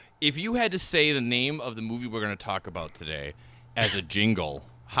If you had to say the name of the movie we're going to talk about today as a jingle,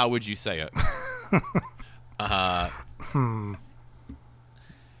 how would you say it?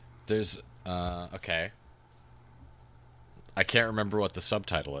 There's okay. I can't remember what the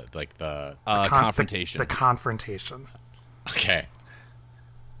subtitle is. Like the Confrontation. The Confrontation. okay.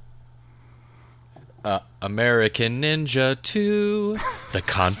 American Ninja 2, The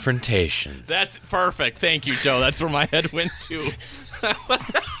Confrontation. That's perfect. Thank you, Joe. That's where my head went to.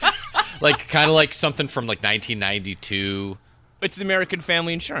 Like kind of like something from like 1992. It's the American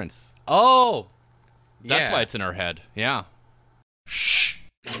Family Insurance. Oh, That's yeah. why it's in our head. Yeah. Shh.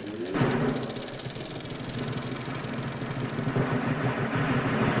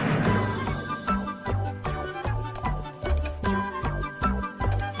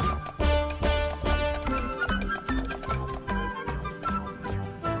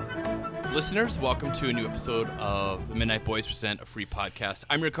 Listeners, welcome to a new episode of the Midnight Boys Present, a free podcast.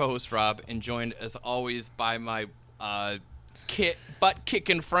 I'm your co-host, Rob, and joined, as always, by my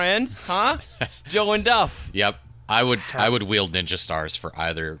butt-kicking friends, Joe and Duff. Yep. I would wield ninja stars for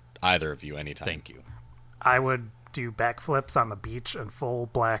either of you anytime. Thank you. I would do backflips on the beach in full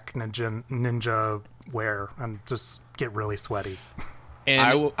black ninja wear and just get really sweaty.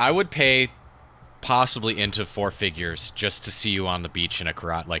 And I would pay possibly into four figures just to see you on the beach in a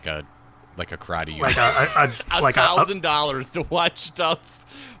karate like a karate unit. Like $1,000 to watch Duff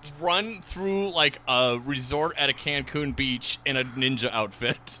run through like a resort at a Cancun beach in a ninja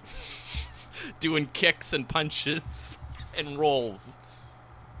outfit, doing kicks and punches and rolls.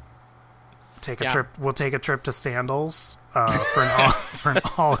 We'll take a trip to Sandals for an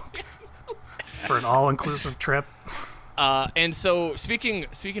all-inclusive trip. And so, speaking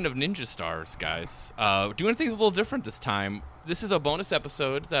of ninja stars, guys, doing things a little different this time. This is a bonus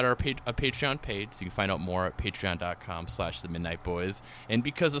episode that our a Patreon page, so you can find out more at patreon.com/themidnightboys. And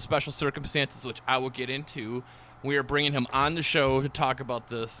because of special circumstances, which I will get into, we are bringing him on the show to talk about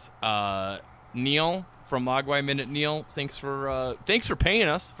this. Neil from Mogwai Minute. Neil, thanks for paying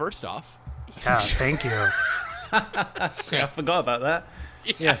us, first off. Yeah, thank you. Yeah, I forgot about that.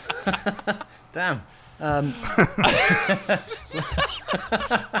 Yeah. Damn.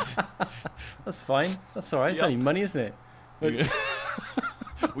 That's fine. That's all right. It's only money, isn't it?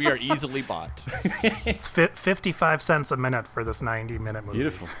 We are easily bought. It's 55 cents a minute for this 90-minute movie.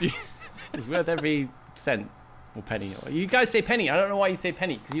 Beautiful. It's worth every cent or penny. You guys say penny. I don't know why you say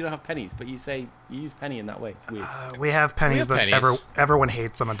penny, because you don't have pennies, but you use penny in that way. It's weird. We have pennies, but everyone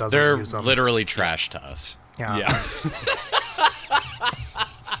hates them and doesn't They're use them. literally trash to us. Yeah.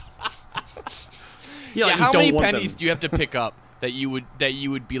 Yeah, like how you many don't want pennies them. do you have to pick up that you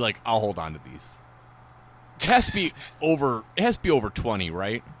would be like, I'll hold on to these? It has to be over 20,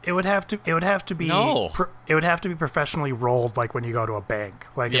 right? It would have to be No. It would have to be professionally rolled, like when you go to a bank.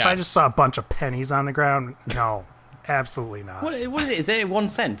 Like if I Yes. just saw a bunch of pennies on the ground, no, absolutely not. What is it? Is it 1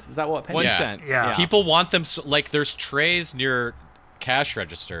 cent? Is that what penny? 1 Yeah. cent. Yeah. People want them like there's trays near cash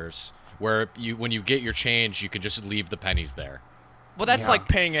registers where when you get your change, you can just leave the pennies there. Well, that's Yeah. like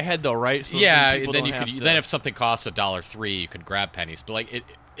paying ahead, though, right? So Yeah, people then don't you have could to- then if something costs $1.03, you could grab pennies. But like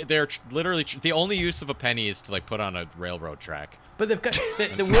they're literally the only use of a penny is to like put on a railroad track. But they've got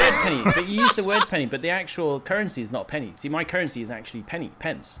the word penny. But you use the word penny, but the actual currency is not penny. See, my currency is actually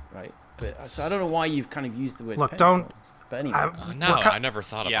pence, right? But so I don't know why you've kind of used the word. Look, penny. don't- But anyway, I never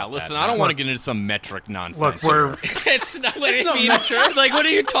thought about Yeah, that. listen, I don't want to get into some metric nonsense. Look, we're It's not what I mean. Like, what are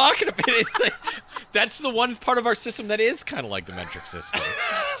you talking about? It's like, that's the one part of our system that is kind of like the metric system.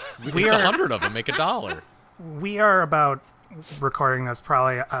 We It's are- 100 of them make $1. we are about recording this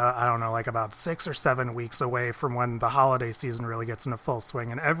probably I don't know, like about 6 or 7 weeks away from when the holiday season really gets into full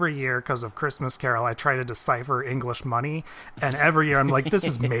swing. And every year, because of Christmas Carol, I try to decipher English money, and every year I'm like, this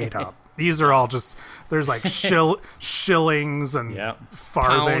is made up. These are all just there's like shillings and Yeah.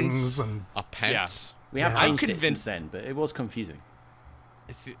 farthings and A pence. we have Yeah. I'm changed it since convinced- then, but it was confusing.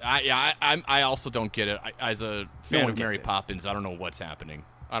 I also don't get it. As a fan one of gets Mary it. Poppins, I don't know what's happening.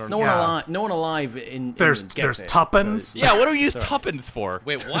 I don't No know. one no one alive in there's England gets it, tuppence. so Yeah, what do we use Sorry. tuppence for?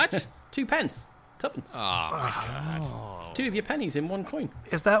 Wait, what? it's 2 pence. Tuppence. Oh, my God. It's 2 of your pennies in 1 coin.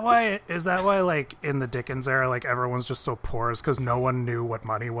 Is that why like in the Dickens era, like everyone's just so poor is because no one knew what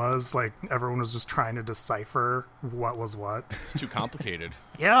money was? Like everyone was just trying to decipher what was what. It's too complicated.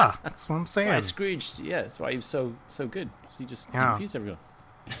 Yeah, that's what I'm saying. Why Scrooge, yeah, that's why he was so good. So he just Yeah. confused everyone.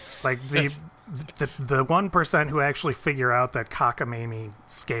 Like the 1% who actually figure out that cockamamie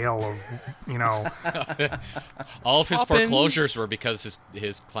scale of, All of his Poppins. foreclosures were because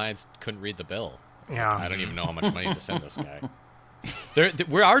his clients couldn't read the bill. I yeah. don't even know how much money to send this guy.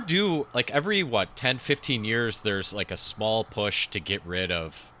 We are due, like every, 10, 15 years, there's like a small push to get rid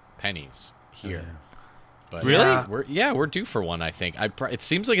of pennies here. But Really? we're due for one. I think. It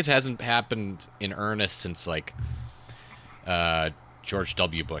seems like it hasn't happened in earnest since like George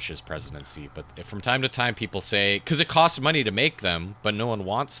W. Bush's presidency. But from time to time, people say because it costs money to make them, but no one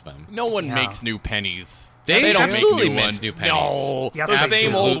wants them. No one makes new pennies. They don't absolutely make new make ones. new pennies. No, Yes, the they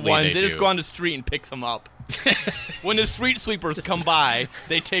same do. old Absolutely ones. they They just do. go on the street and picks them up. When the street sweepers come by,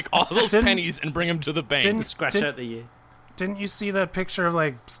 they take all those Didn't- pennies and bring them to the bank. Scratch out the year. Didn't you see that picture of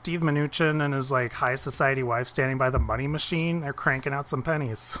like Steve Mnuchin and his like high society wife standing by the money machine? They're cranking out some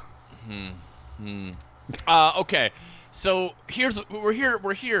pennies. Okay, so we're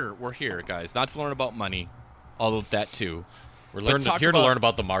here, guys. Not to learn about money, although that too. We're Let's talk here to about- learn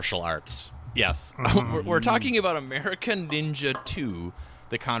about the martial arts. Yes, we're talking about American Ninja 2,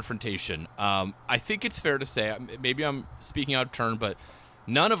 The Confrontation. I think it's fair to say, maybe I'm speaking out of turn, but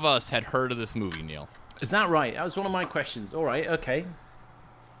none of us had heard of this movie, Neil. Is that right? That was one of my questions. All right, okay.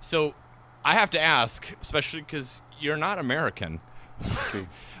 So I have to ask, especially because you're not American,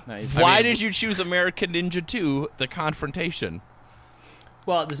 That is- why did you choose American Ninja 2, The Confrontation?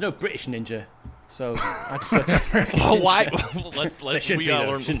 Well, there's no British ninja, so I had to go to American Oh, ninja. why? There let's should we be, gotta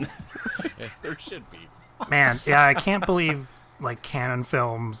though, learn. shouldn't There should be. Man, yeah, I can't believe like canon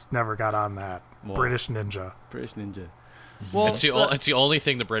films never got on that. Well- British Ninja. British ninja. Well, It's the only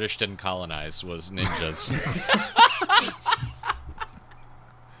thing the British didn't colonize was ninjas.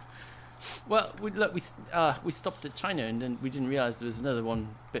 well, we stopped at China and then we didn't realize there was another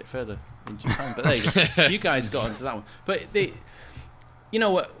one a bit further in Japan. But there you go. You guys got onto that one. But you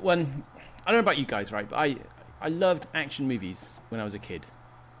know what? When I don't know about you guys, right? But I loved action movies when I was a kid.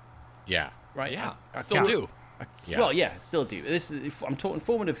 Yeah. Right? Yeah, I still can't- do. Yeah. Well, yeah, still do. I'm talking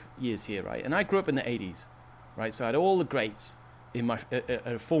formative years here, right? And I grew up in the 80s, right? So I had all the greats in my at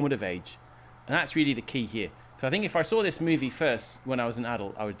a formative age, and that's really the key here. So I think if I saw this movie first when I was an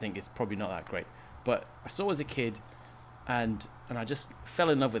adult, I would think it's probably not that great. But I saw it as a kid, and I just fell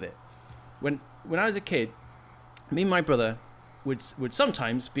in love with it. When I was a kid, me and my brother would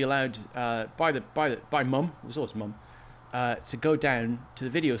sometimes be allowed by mum, it was always mum, to go down to the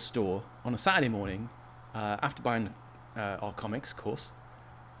video store on a Saturday morning after buying our comics, of course,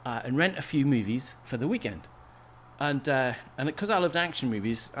 and rent a few movies for the weekend. And because I loved action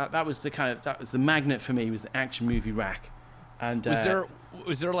movies, that was the magnet for me, was the action movie rack. And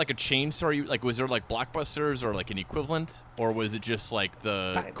Was there like a chain store? Was there like Blockbusters or like an equivalent, or was it just like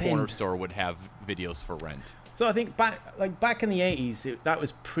the Back corner then- store would have videos for rent? So I think back in the 80s, that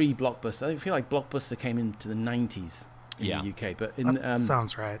was pre-Blockbuster. I feel like Blockbuster came into the 90s in Yeah. the UK, but in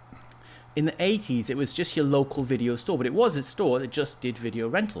Sounds right. in the 80s, it was just your local video store, but it was a store that just did video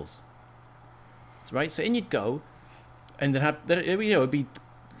rentals. Right? So in you'd go, and it'd be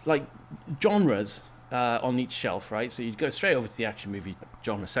like genres on each shelf, right? So you'd go straight over to the action movie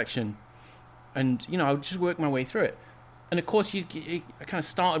genre section, and I would just work my way through it. And of course, I kind of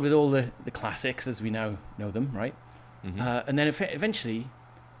started with all the classics as we now know them, right? And then eventually,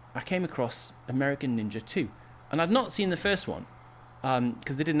 I came across American Ninja 2, and I'd not seen the first one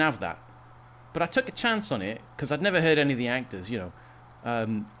because they didn't have that. But I took a chance on it because I'd never heard any of the actors,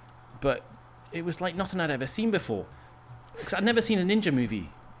 but it was like nothing I'd ever seen before. Because I'd never seen a ninja movie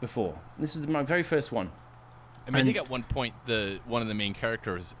before. This was my very first one. I mean, I think at one point one of the main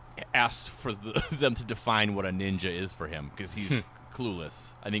characters asked for them to define what a ninja is for him because he's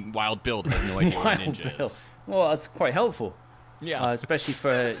clueless. I think Wild Bill has no idea what a Wild ninja Bill. is. Well, that's quite helpful, Yeah. especially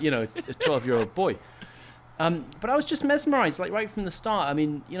for a 12-year-old boy. But I was just mesmerized, like right from the start. I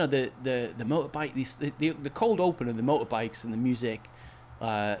mean, the motorbike, the cold open of the motorbikes and the music,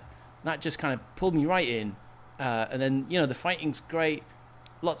 that just kind of pulled me right in. And then the fighting's great,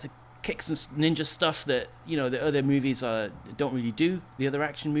 lots of kicks and ninja stuff that the other movies don't really do. The other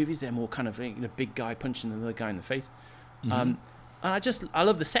action movies, they're more kind of big guy punching another guy in the face. And I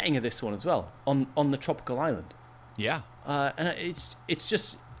love the setting of this one as well, on the tropical island. Yeah. And it's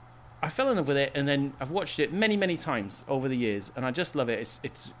just, I fell in love with it, and then I've watched it many, many times over the years, and I just love it.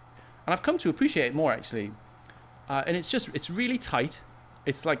 And I've come to appreciate it more actually. And it's really tight.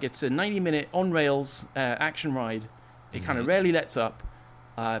 It's like it's a 90-minute on rails action ride. It kind of rarely lets up,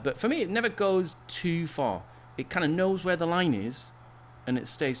 but for me, it never goes too far. It kind of knows where the line is, and it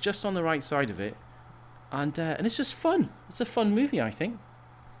stays just on the right side of it. And it's just fun. It's a fun movie, I think.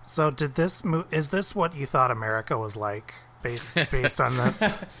 So is this what you thought America was like based on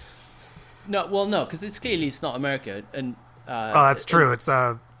this? No, because it's not America, and Oh, that's true. It's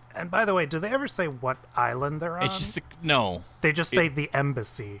and by the way, do they ever say what island they're on? It's just no. They just say the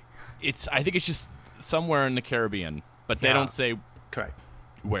embassy. I think it's just somewhere in the Caribbean, but they Yeah. don't say correct.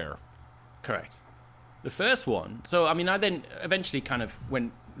 where. Correct. The first one. So I mean, I then eventually kind of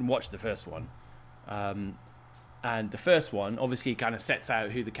went watched the first one. And the first one obviously kind of sets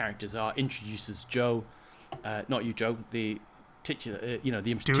out who the characters are, introduces Joe, not you, Joe, the titular,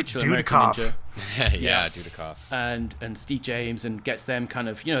 the titular American Dudikoff. ninja. yeah, Dudikoff. And Steve James, and gets them kind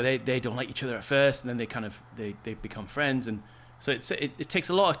of, they don't like each other at first, and then they kind of they become friends, and so it takes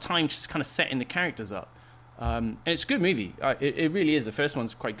a lot of time just kind of setting the characters up, and it's a good movie. It really is. The first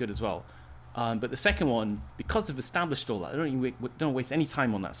one's quite good as well, but the second one, because they've established all that, they don't waste any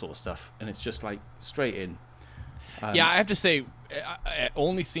time on that sort of stuff, and it's just like straight in. Yeah, I have to say,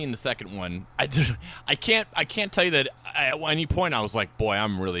 only seeing the second one, I can't tell you that at any point I was like, boy,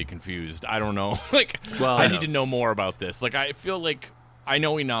 I'm really confused. I don't know. I need to know more about this. Like, I feel like I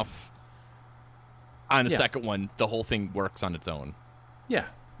know enough. On the second one, the whole thing works on its own. Yeah,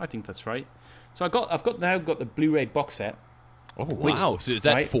 I think that's right. So I've now got the Blu-ray box set. Oh wow! So is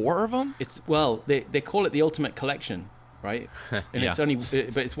that 4 of them? They call it the Ultimate Collection. Right, and it's only,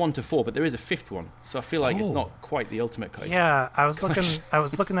 but it's 1 to 4. But there is a 5th one, so I feel like it's not quite the Ultimate Collection. Yeah, I was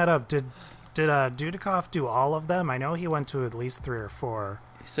looking that up. Did Dudikoff do all of them? I know he went to at least 3 or 4.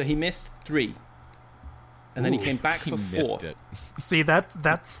 So he missed 3, and then he came back for 4. Missed it. See, that's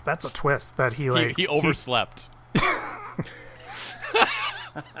a twist that he overslept.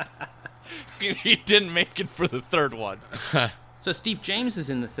 He didn't make it for the 3rd one. So Steve James is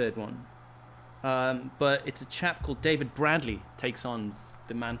in the 3rd one. But it's a chap called David Bradley takes on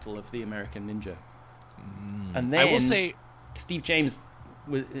the mantle of the American Ninja. And then I will say, Steve James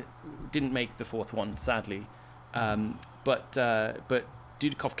didn't make the 4th one, sadly. But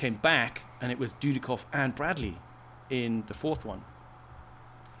Dudikoff came back, and it was Dudikoff and Bradley in the 4th one.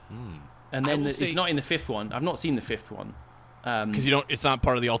 And then it's not in the 5th one. I've not seen the 5th one. Because it's not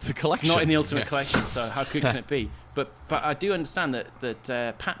part of the Ultimate Collection. It's not in the Ultimate Collection, so how good can it be? But I do understand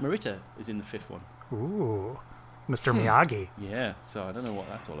that Pat Morita is in the 5th one. Ooh, Mr. Miyagi. Yeah, so I don't know what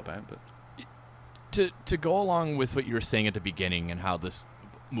that's all about, but to go along with what you were saying at the beginning and how this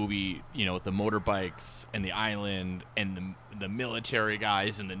movie, with the motorbikes and the island and the military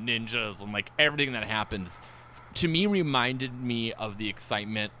guys and the ninjas and like everything that happens, to me reminded me of the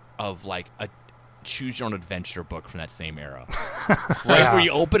excitement of like a choose your own adventure book from that same era, right? Where you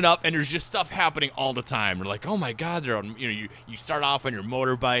open it up and there's just stuff happening all the time. You're like, oh my god, they're on. You start off on your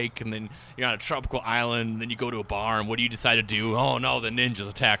motorbike and then you're on a tropical island. And then you go to a bar and what do you decide to do? Oh no, the ninjas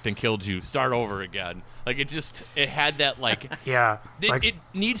attacked and killed you. Start over again. Like it had that like it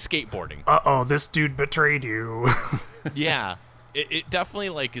needs skateboarding. This dude betrayed you. Yeah. It definitely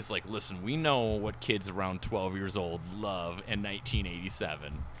like is like, listen, we know what kids around 12 years old love in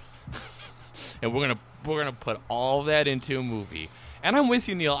 1987. And we're gonna put all that into a movie. And I'm with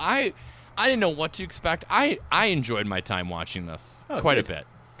you, Neil. I didn't know what to expect. I enjoyed my time watching this quite a bit.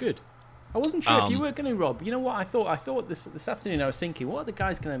 Good. I wasn't sure if you were going to, Rob. You know what? I thought this afternoon I was thinking, what are the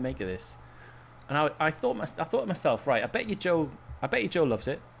guys going to make of this? And I thought to myself, right? I bet you Joe loves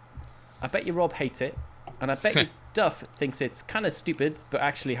it. I bet you Rob hates it, and I bet you Duff thinks it's kind of stupid, but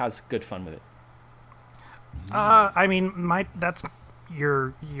actually has good fun with it. I mean, that's.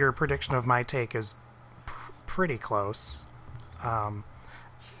 Your prediction of my take is pretty close.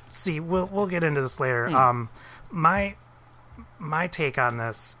 See, we'll get into this later. My take on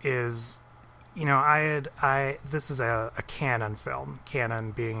this is, this is a canon film.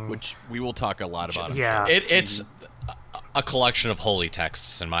 Canon being, which we will talk a lot about. Yeah, it's a collection of holy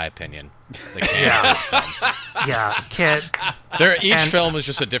texts, in my opinion. The canon films. Yeah, each film is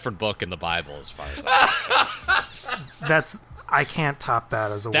just a different book in the Bible, as far as I'm concerned. I can't top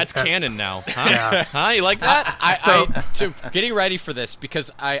that as a. That's canon now. Huh? Yeah. Huh? You like that? So getting ready for this,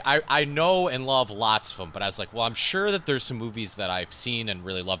 because I know and love lots of them, but I was like, well, I'm sure that there's some movies that I've seen and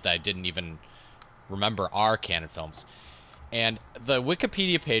really loved that I didn't even remember are canon films. And the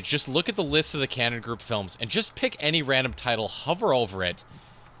Wikipedia page, just look at the list of the canon group films and just pick any random title, hover over it,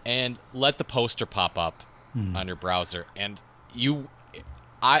 and let the poster pop up on your browser. And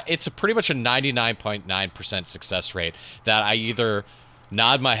it's pretty much a 99.9% success rate that I either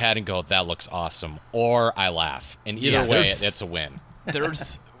nod my head and go, that looks awesome, or I laugh. And either way, it's a win.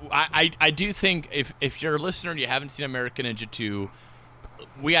 I do think if you're a listener and you haven't seen American Ninja 2,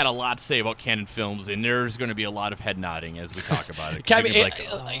 we got a lot to say about canon films, and there's going to be a lot of head nodding as we talk about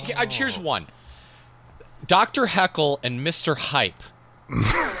it. Here's one. Dr. Heckle and Mr. Hype,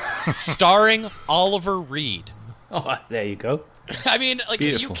 starring Oliver Reed. Oh, there you go. I mean, like,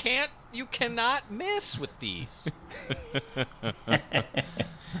 Beautiful. you cannot miss with these.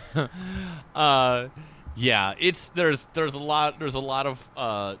 Yeah, there's a lot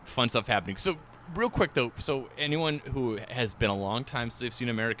of fun stuff happening. So real quick though, so anyone who has been a long time since they've seen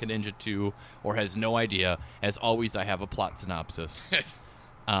American Ninja 2 or has no idea, as always, I have a plot synopsis.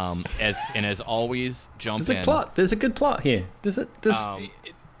 As always, jump There's in. a plot. There's a good plot here. This This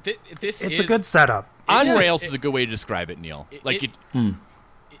It's is a good setup. On is. rails is a good way to describe it, Neil.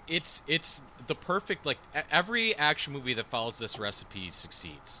 It's the perfect, like, every action movie that follows this recipe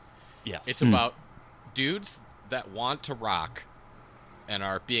succeeds. Yes. It's about dudes that want to rock and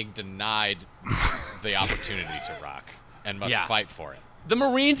are being denied the opportunity to rock and must Yeah. fight for it. The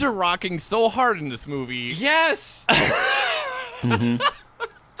Marines are rocking so hard in this movie. Yes. They're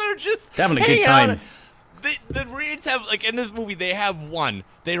just having a good hanging time. out. The Marines have, like, in this movie, they have one.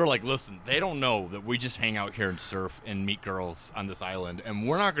 They were like, listen, they don't know that we just hang out here and surf and meet girls on this island, and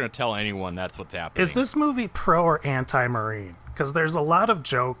we're not going to tell anyone that's what's happening. Is this movie pro or anti-Marine? Because there's a lot of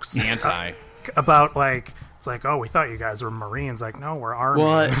jokes Anti. about, like, it's like, oh, we thought you guys were Marines. Like, no, we're Army.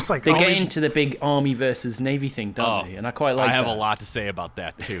 Well, It's like they all get these- into the big Army versus Navy thing, don't they? And I quite like I have that. a lot to say about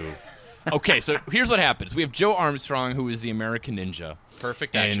that, too. Okay, so here's what happens. We have Joe Armstrong, who is the American ninja.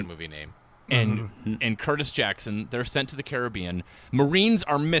 Perfect action And- movie name. And Curtis Jackson. They're sent to the Caribbean. Marines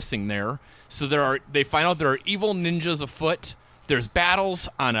are missing there, so they find out there are evil ninjas afoot. There's battles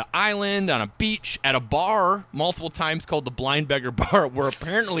on an island, on a beach, at a bar, multiple times called the Blind Beggar Bar, where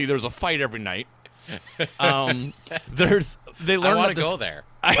apparently there's a fight every night. They learn I want that to go there.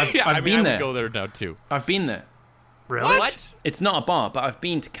 I've I been would there. go there now too. I've been there. Really? What? It's not a bar, but I've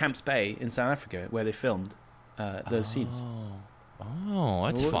been to Camps Bay in South Africa where they filmed those scenes. Oh,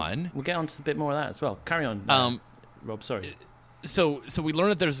 that's fun. We'll get on to a bit more of that as well. Carry on, Rob. Sorry. So we learn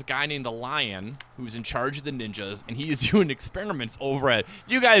that there's a guy named the Lion who's in charge of the ninjas, and he is doing experiments over at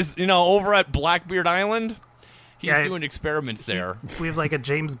over at Blackbeard Island. He's Yeah, doing experiments there. We have like a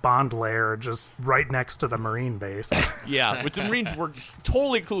James Bond lair just right next to the Marine base. Yeah, which the Marines were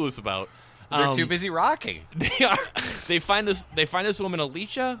totally clueless about. They're too busy rocking. They find this woman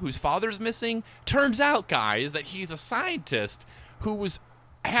Alicia whose father's missing. Turns out, guys, that he's a scientist who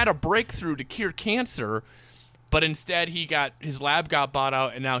had a breakthrough to cure cancer, but instead his lab got bought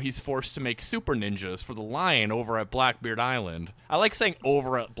out, and now he's forced to make super ninjas for the Lion over at Blackbeard Island. I like saying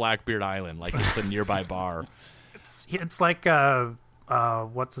over at Blackbeard Island like it's a nearby bar. It's like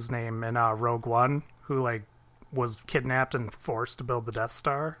what's his name in Rogue One, who like was kidnapped and forced to build the Death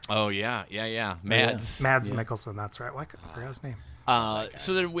Star. Oh yeah, Mads. Mads Mikkelsen, that's right. I forgot his name.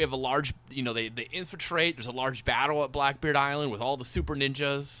 So then we have a large, they infiltrate. There's a large battle at Blackbeard Island with all the super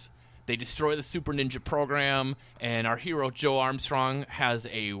ninjas. They destroy the super ninja program, and our hero Joe Armstrong has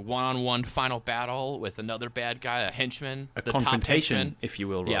a one-on-one final battle with another bad guy, a henchman, A the top confrontation, henchman. if you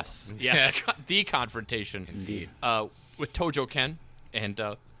will, Rob. Yes, the confrontation. Indeed. With Tojo Ken and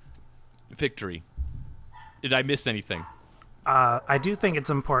Victory. Did I miss anything? I do think it's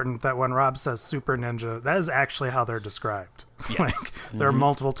important that when Rob says super ninja, that is actually how they're described. Yes. Like there are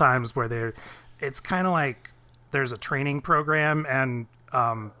multiple times where it's kind of like there's a training program, and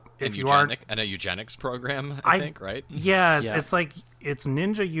if you aren't, and a eugenics program, I think, right? Yeah, Yeah. it's like it's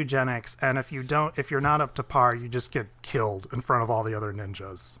ninja eugenics, and if you're not up to par, you just get killed in front of all the other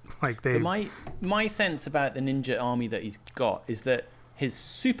ninjas. Like they. So my sense about the ninja army that he's got is that his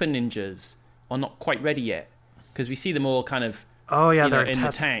super ninjas are not quite ready yet, because we see them all kind of they're in the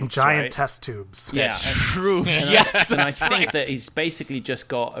tanks, giant right? test tubes. Yeah, True. Yes. and I think that he's basically just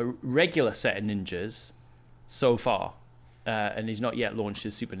got a regular set of ninjas so far, and he's not yet launched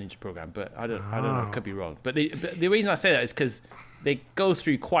his super ninja program. But I don't know. I could be wrong. But the reason I say that is because they go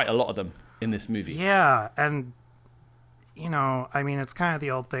through quite a lot of them in this movie. Yeah, and I mean, it's kind of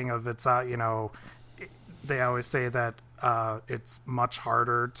the old thing of they always say that it's much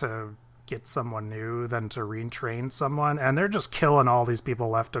harder to get someone new than to retrain someone, and they're just killing all these people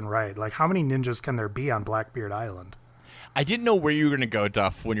left and right. Like, how many ninjas can there be on Blackbeard Island? I didn't know where you were going to go,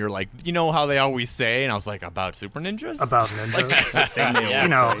 Duff, when you're like, how they always say, and I was like, about super ninjas? About ninjas.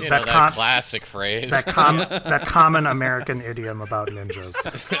 Yes, that classic phrase. that common American idiom about ninjas.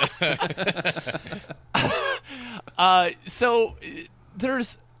 So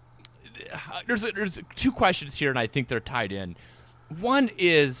there's two questions here, and I think they're tied in. One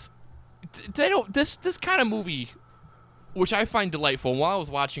is this kind of movie, which I find delightful. And while I was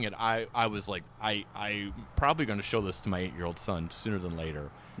watching it, I was like, I'm probably going to show this to my 8-year-old son sooner than later.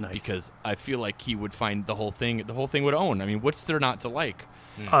 Nice. Because I feel like he would find the whole thing would own. I mean, what's there not to like?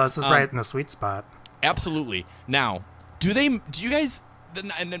 Oh, this is right in the sweet spot. Absolutely. Now, do you guys,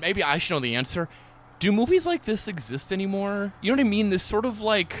 and then maybe I should know the answer, do movies like this exist anymore? You know what I mean? This sort of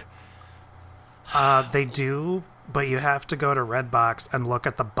like... They do, but you have to go to Redbox and look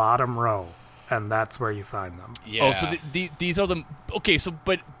at the bottom row, and that's where you find them. Yeah. Oh, so these are the... Okay, so,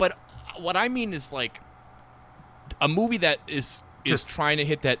 but what I mean is like a movie that is Just- trying to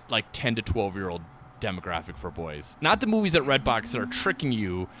hit that like 10 to 12-year-old demographic for boys. Not the movies at Redbox that are tricking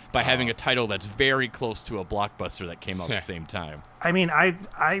you by having a title that's very close to a blockbuster that came out at the same time. I mean,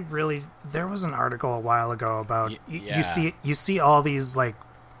 I really, there was an article a while ago about yeah. you see all these like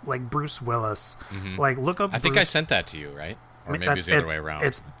Bruce Willis, like look up. I think I sent that to you, right? Or maybe it's the other way around.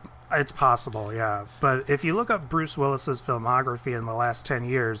 It's possible, yeah. But if you look up Bruce Willis's filmography in the last 10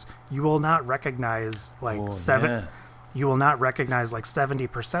 years, you will not recognize you will not recognize like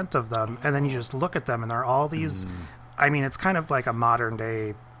 70% of them, and then you just look at them and they're all these I mean, it's kind of like a modern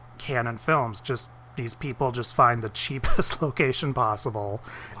day canon films. Just these people just find the cheapest location possible,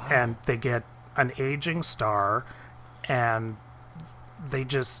 and they get an aging star, and they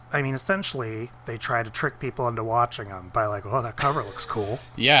just, I mean, essentially, they try to trick people into watching them by like, oh, that cover looks cool.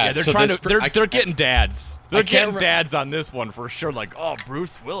 Yeah, they're trying to. They're getting dads. They're getting dads on this one for sure. Like, oh,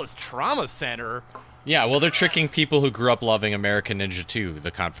 Bruce Willis Trauma Center. Yeah, well, they're tricking people who grew up loving American Ninja 2,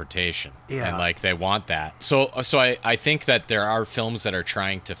 The Confrontation. Yeah. And, like, they want that. So I think that there are films that are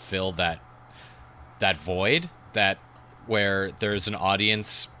trying to fill that void, that where there's an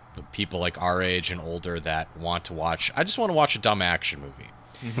audience, people like our age and older, that want to watch. I just want to watch a dumb action movie.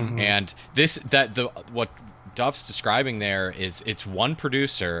 Mm-hmm. And what Duff's describing there is it's one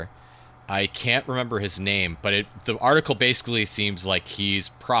producer. I can't remember his name, but the article basically seems like he's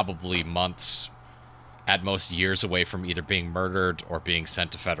probably months, at most years, away from either being murdered or being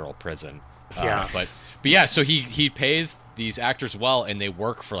sent to federal prison. Yeah. But yeah, so he pays these actors well, and they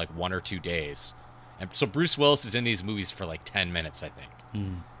work for like 1 or 2 days. And so Bruce Willis is in these movies for like 10 minutes, I think.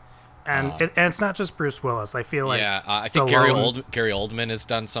 And it's not just Bruce Willis. I feel like I think Gary Oldman has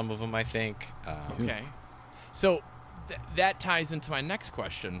done some of them, I think. Okay. So that ties into my next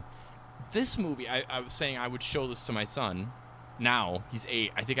question. This movie, I was saying I would show this to my son now. He's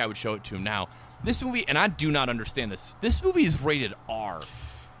 8. I think I would show it to him now. This movie, and I do not understand this. This movie is rated R.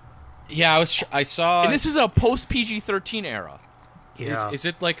 Yeah, I saw. And this is a post PG-13 era. Yeah. Is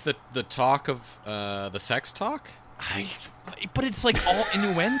it like the talk of the sex talk? But it's like all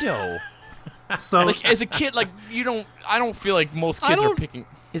innuendo. So like as a kid, like I don't feel like most kids are picking.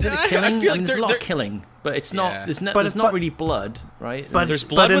 Is it a killing? I feel like there's a lot of killing, but it's not. Yeah. There's not like, really blood, right? But there's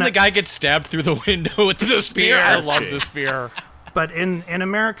blood when the guy gets stabbed through the window with the spear. I love the spear. But in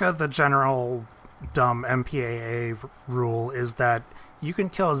America, the general dumb MPAA rule is that you can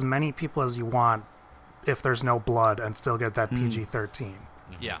kill as many people as you want if there's no blood and still get that PG-13.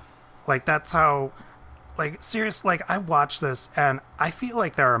 Yeah. Like, that's how... Like, seriously, like, I watch this, and I feel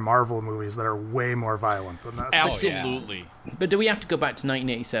like there are Marvel movies that are way more violent than this. Absolutely. But do we have to go back to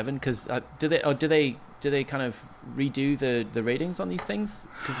 1987? Because do they kind of redo the ratings on these things?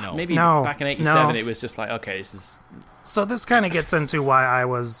 Because maybe back in 87 it was just like, okay, this is... So this kind of gets into why I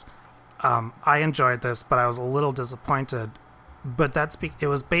was... I enjoyed this, but I was a little disappointed. But it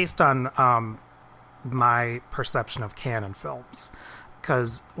was based on my perception of canon films.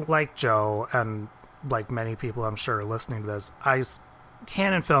 Because, like Joe, and like many people I'm sure listening to this,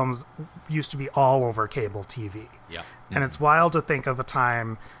 canon films used to be all over cable TV. Yeah. And it's wild to think of a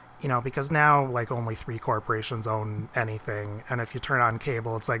time, because now like only 3 corporations own anything. And if you turn on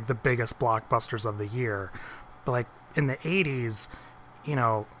cable, it's like the biggest blockbusters of the year. But like in the 80s,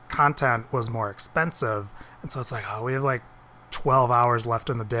 content was more expensive. And so it's like, oh, we have like 12 hours left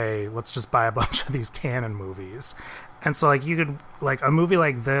in the day. Let's just buy a bunch of these canon movies. And so like you could, like a movie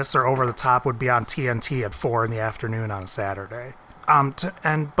like this or Over the Top would be on TNT at 4 in the afternoon on a Saturday.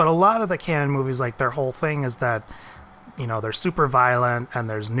 But a lot of the canon movies, like their whole thing is that, they're super violent and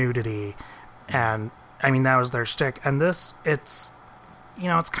there's nudity. And I mean, that was their shtick. And this, it's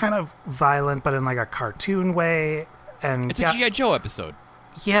kind of violent, but in like a cartoon way. And it's a G.I. Joe episode.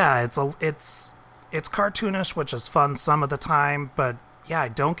 Yeah, it's cartoonish, which is fun some of the time, but yeah, I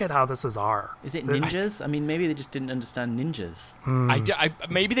don't get how this is R. Is it ninjas? I mean, maybe they just didn't understand ninjas.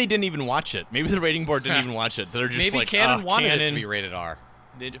 Maybe they didn't even watch it. Maybe the rating board didn't even watch it. They're just maybe Canon wanted it to be rated R.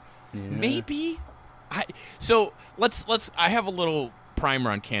 Maybe. So let's. I have a little primer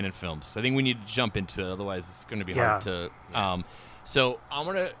on canon films. I think we need to jump into it, otherwise it's going to be hard to. So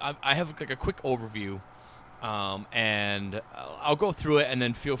I have like a quick overview. And I'll go through it, and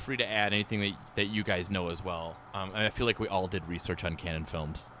then feel free to add anything that you guys know as well. And I feel like we all did research on canon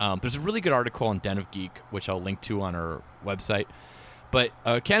films. There's a really good article on Den of Geek, which I'll link to on our website. But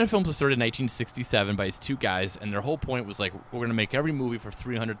canon films was started in 1967 by these 2 guys, and their whole point was like, we're going to make every movie for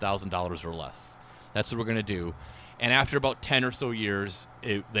 $300,000 or less. That's what we're going to do. And after about 10 or so years,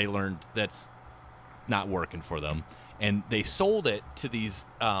 they learned that's not working for them. And they sold it to these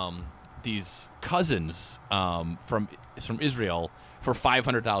cousins from Israel for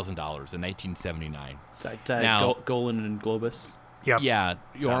 $500,000 in 1979. Now, Golan and Globus. Yep. Yeah,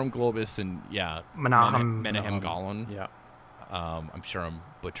 Yoram Globus and Menahem Golan. Yeah. I'm sure I'm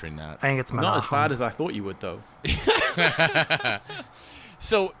butchering that. I think it's Not as Menahem. bad as I thought you would, though.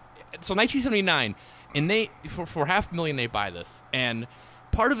 So 1979, and they for $500,000 they buy this, and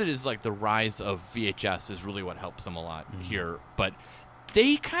part of it is like the rise of VHS is really what helps them a lot here. But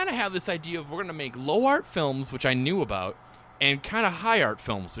they kind of have this idea of we're going to make low art films, which I knew about, and kind of high art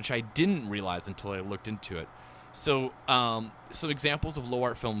films, which I didn't realize until I looked into it. So some examples of low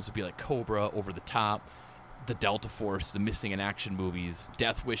art films would be like Cobra, Over the Top, The Delta Force, the Missing in Action movies,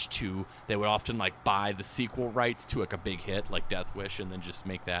 Death Wish 2. They would often like buy the sequel rights to like a big hit like Death Wish and then just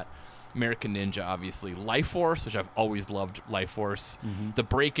make that. American Ninja, obviously. Life Force, which I've always loved Life Force. The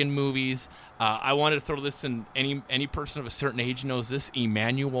Break-In movies. I wanted to throw this in. Any person of a certain age knows this.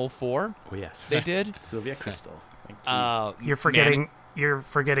 Emmanuel 4. Oh, yes. They did. Sylvia Crystal. Thank you. You're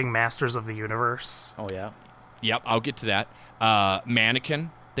forgetting Masters of the Universe. Oh, yeah. Yep, I'll get to that.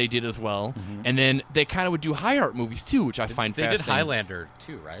 Mannequin, they did as well. And then they kind of would do high art movies too, which I find They did fascinating. Highlander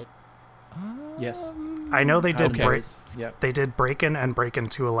too, right? Yes. I know they did Okay. Yep. They did Breakin' and Breakin'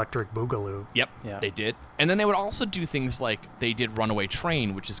 2 Electric Boogaloo. Yep, Yeah. they did. And then they would also do things like they did Runaway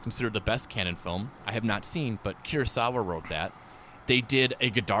Train, which is considered the best canon film. I have not seen, but Kurosawa wrote that. They did a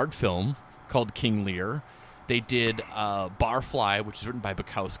Godard film called King Lear. They did Barfly, which is written by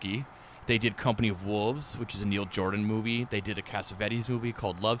Bukowski. They did Company of Wolves, which is a Neil Jordan movie. They did a Cassavetes movie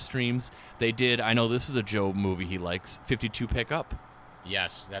called Love Streams. They did, I know this is a Joe movie he likes, 52 Pickup.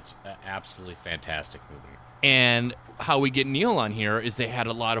 Yes, that's an absolutely fantastic movie. And how we get Neil on here is they had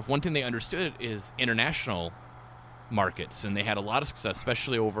a lot of, one thing they understood is international markets, and they had a lot of success,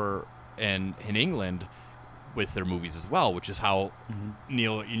 especially over in England with their movies as well, which is how,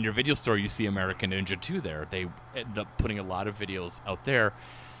 Neil, in your video store, you see American Ninja 2 there. They ended up putting a lot of videos out there.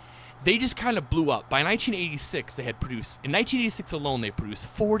 They just kind of blew up. By 1986, they had produced, in 1986 alone, they produced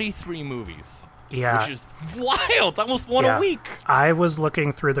 43 movies. Yeah. Which is wild. Almost one a week. I was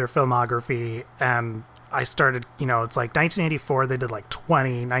looking through their filmography and I started, it's like 1984, they did like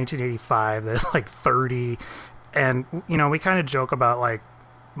 20, 1985, they did like 30. And, we kind of joke about like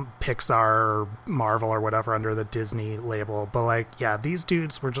Pixar or Marvel or whatever under the Disney label. But like, yeah, these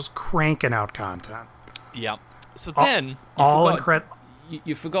dudes were just cranking out content. Yeah. So then... All forgot- incredible.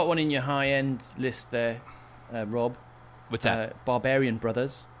 You forgot one in your high-end list there, Rob. What's that? Barbarian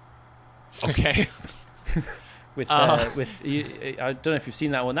Brothers. Okay. With I don't know if you've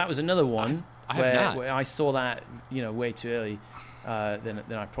seen that one. That was another one I have not. where I saw that way too early than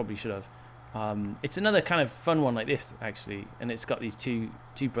I probably should have. It's another kind of fun one like this actually, and it's got these two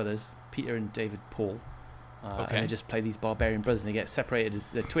brothers, Peter and David Paul, and they just play these barbarian brothers, and they get separated.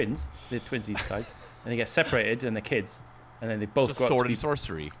 They're twins, these guys, and they get separated, and they're kids, and then they both grow up sword to be and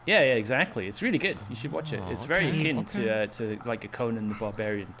sorcery. Yeah, exactly. It's really good. You should watch it. It's very akin to like a Conan the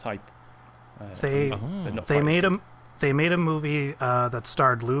Barbarian type. They but not they quite made as a movie that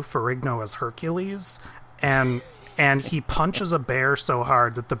starred Lou Ferrigno as Hercules, and he punches a bear so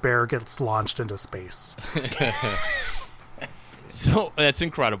hard that the bear gets launched into space. So that's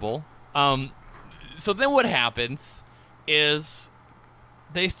incredible. So then what happens is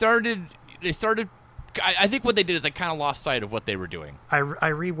they started. I think what they did is they kind of lost sight of what they were doing. I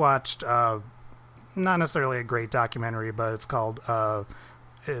rewatched not necessarily a great documentary, but it's called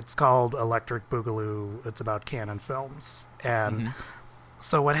Electric Boogaloo. It's about canon films. And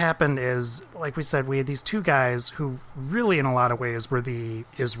so what happened is, like we said, we had these two guys who really in a lot of ways were the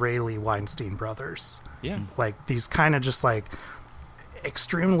Israeli Weinstein brothers. Yeah. Like these kind of just like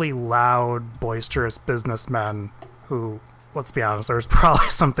extremely loud, boisterous businessmen who, let's be honest, there was probably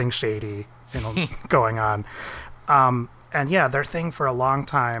something shady, going on. And yeah, their thing for a long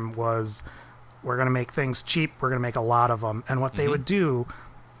time was, we're going to make things cheap. We're going to make a lot of them. And what they would do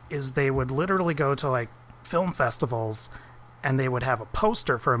is they would literally go to like film festivals and they would have a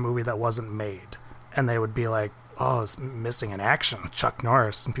poster for a movie that wasn't made. And they would be like, oh, it's Missing in Action with Chuck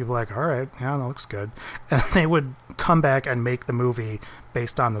Norris. And people are like, all right, yeah, that looks good. And they would come back and make the movie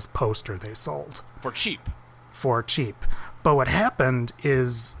based on this poster they sold. For cheap. But what happened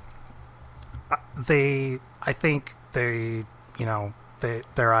is their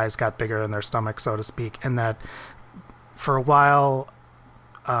eyes got bigger than their stomach, so to speak, and that for a while,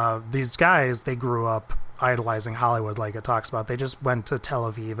 these guys, they grew up idolizing Hollywood, like it talks about. They just went to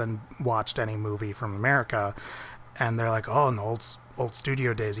Tel Aviv and watched any movie from America, and they're like, oh, in the old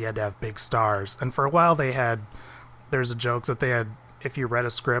studio days, you had to have big stars. And for a while, there's a joke that they had, if you read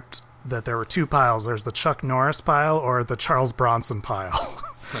a script, that there were two piles. There's the Chuck Norris pile or the Charles Bronson pile.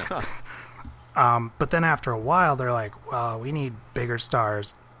 But then after a while, they're like, well, we need bigger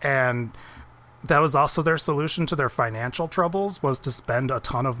stars. And That was also their solution to their financial troubles, was to spend a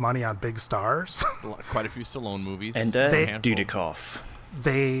ton of money on big stars. Quite a few Stallone movies. And Dudikoff.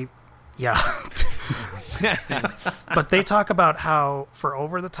 Yeah. But they talk about how, for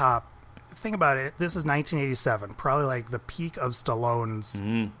Over the Top, think about it, this is 1987, probably like the peak of Stallone's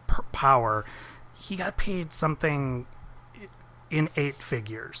power. He got paid something in 8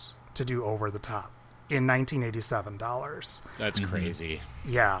 figures to do Over the Top in $1987. That's crazy.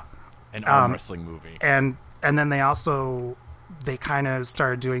 Yeah. An arm wrestling movie. And then they kind of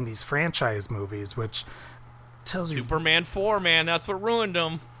started doing these franchise movies, which tells you Superman 4, man, that's what ruined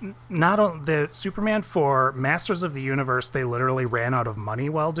them. not only the Superman 4, Masters of the Universe, they literally ran out of money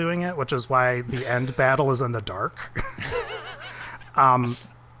while doing it, which is why the end battle is in the dark.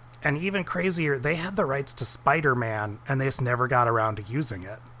 And even crazier, they had the rights to Spider-Man, and they just never got around to using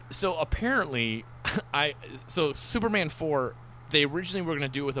it. So apparently, Superman 4, they originally were going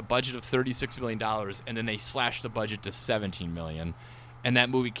to do it with a budget of $36 million, and then they slashed the budget to $17 million. And that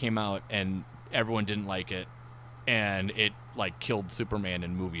movie came out, and everyone didn't like it. And it, like, killed Superman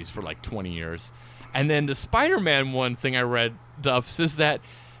in movies for, like, 20 years. And then the Spider-Man one thing I read, Duff, says that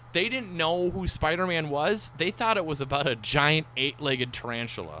they didn't know who Spider-Man was. They thought it was about a giant 8-legged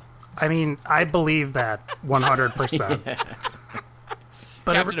tarantula. I mean, I believe that 100%. Yeah.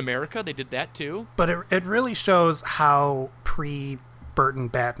 But Captain America, they did that too. But it really shows how pre-Burton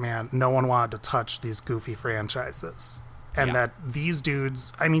Batman, no one wanted to touch these goofy franchises. And that these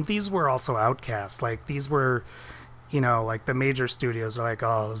dudes, I mean, these were also outcasts. Like, these were, like the major studios are like,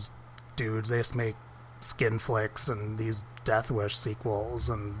 oh, those dudes, they just make skin flicks and these Death Wish sequels,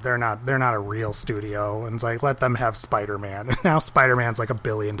 and they're not a real studio. And it's like, let them have Spider-Man. And now Spider-Man's like $1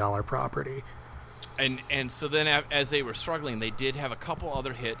 billion property. And so then as they were struggling, they did have a couple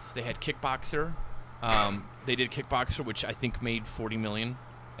other hits. They had Kickboxer. They did Kickboxer, which I think made $40 million,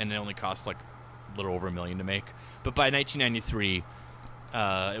 and it only cost like a little over $1 million to make. But by 1993,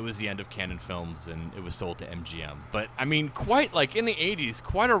 it was the end of Canon Films, and it was sold to MGM. But I mean, quite like in the 80s,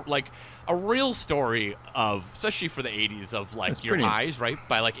 quite a real story of, especially for the 80s, of like That's your brilliant. highs, right?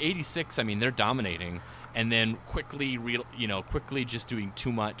 By like 86, I mean, they're dominating, and then quickly just doing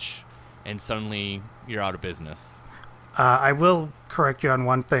too much, and suddenly you're out of business. I will correct you on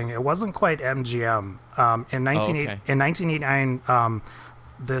one thing. It wasn't quite MGM. In 1989,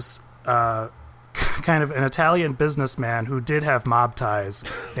 this kind of an Italian businessman who did have mob ties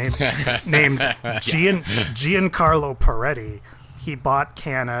named Giancarlo Peretti, he bought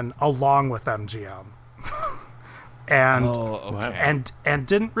Canon along with MGM. And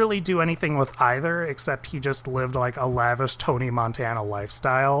didn't really do anything with either, except he just lived like a lavish Tony Montana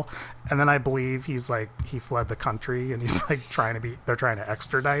lifestyle. And then I believe he fled the country, and he's like they're trying to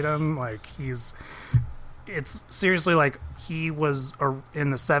extradite him. Like, it's seriously like he was in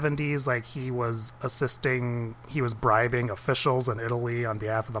the 70s, like he was bribing officials in Italy on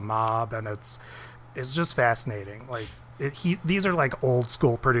behalf of the mob, and it's just fascinating. Like, these are like old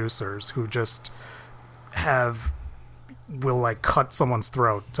school producers who just will like cut someone's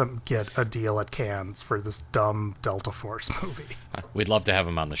throat to get a deal at Cannes for this dumb Delta Force movie. We'd love to have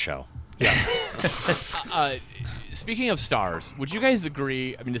him on the show. Yes. Speaking of stars, would you guys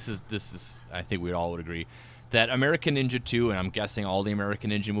agree? I mean, this is. I think we all would agree that American Ninja 2, and I'm guessing all the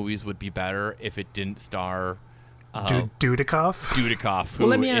American Ninja movies would be better if it didn't star Dudikoff. Dudikoff. Well,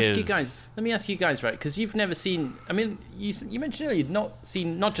 let me ask you guys, right? Because you've never seen. I mean, you mentioned earlier you'd not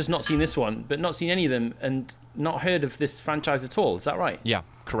just not seen this one, but not seen any of them, and not heard of this franchise at all. Is that right? Yeah,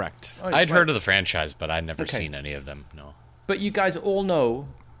 correct. Oh, I'd right. heard of the franchise, but I'd never Okay. seen any of them. No. But you guys all know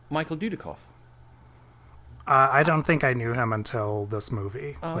Michael Dudikoff. I don't think I knew him until this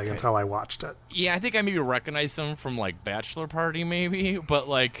movie, okay. until I watched it. Yeah, I think I maybe recognized him from like Bachelor Party, maybe, but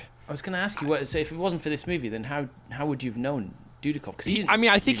like. I was going to ask you, so if it wasn't for this movie, then how would you have known Dudikoff? 'Cause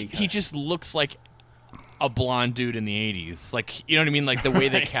I think really he just looks like a blonde dude in the 80s. Like, you know what I mean? Like, the way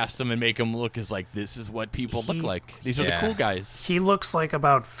they cast him and make him look is like, this is what people look like. These are the cool guys. He looks like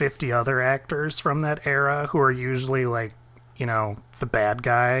about 50 other actors from that era who are usually like, the bad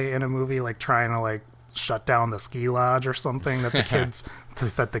guy in a movie, like trying to like shut down the ski lodge or something that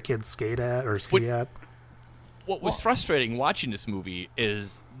the kids skate at or ski at. What was frustrating watching this movie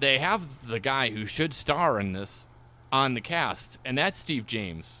is they have the guy who should star in this on the cast, and that's Steve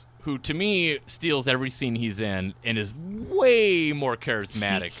James, who to me steals every scene he's in and is way more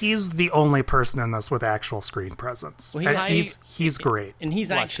charismatic. He's the only person in this with actual screen presence. Well, And he's great. And he's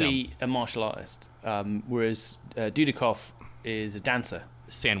Bless actually a martial artist, whereas Dudikoff is a dancer.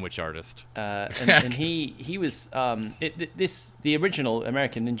 Sandwich artist. And he was the original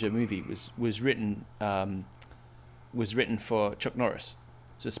American Ninja movie was written for Chuck Norris,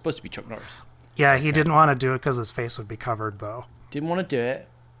 so it's supposed to be Chuck Norris. Yeah, he didn't want to do it because his face would be covered, though. Didn't want to do it.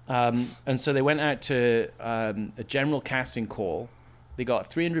 And so they went out to a general casting call. They got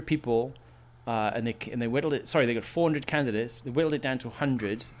 300 people, and they whittled it. Sorry, they got 400 candidates. They whittled it down to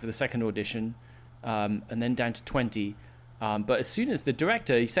 100 for the second audition, and then down to 20. But as soon as the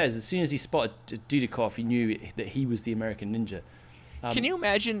director, he says, as soon as he spotted Dudikoff, he knew that he was the American Ninja. Can you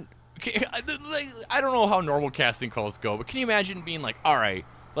imagine? I don't know how normal casting calls go, but can you imagine being like, all right,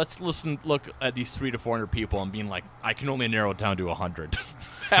 let's look at these 300 to 400 people and being like, I can only narrow it down to 100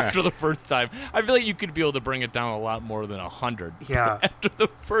 after the first time. I feel like you could be able to bring it down a lot more than 100. Yeah. After the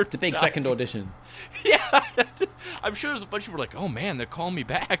first It's a big time. second audition. Yeah. I'm sure there's a bunch of people like, oh man, they're calling me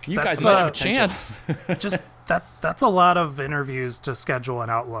back. You That's, guys might have a uh, chance. Just that's a lot of interviews to schedule an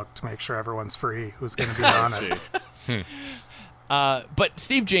Outlook to make sure everyone's free who's going to be on it. But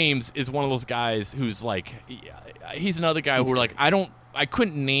Steve James is one of those guys who's like, he's another guy who like, I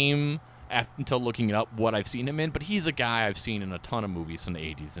couldn't name until looking it up what I've seen him in, but he's a guy I've seen in a ton of movies from the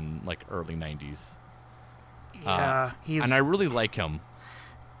 80s and like early 90s. Yeah, And I really like him.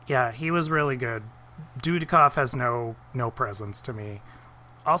 Yeah, he was really good. Dudikoff has no presence to me.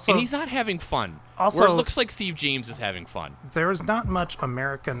 Also, And he's not having fun. Also- Where it looks like Steve James is having fun. there was not much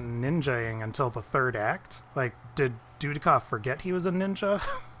American ninjaing until the third act. Like, did Dudikoff forget he was a ninja?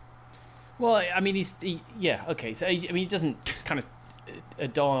 Well, I mean, yeah, okay. So, I mean, he doesn't kind of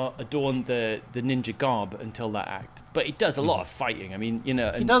adorn the ninja garb until that act, but he does a lot of fighting. I mean, you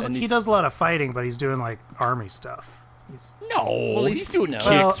know, He does a lot of fighting, but he's doing like army stuff. No, he's doing kicks.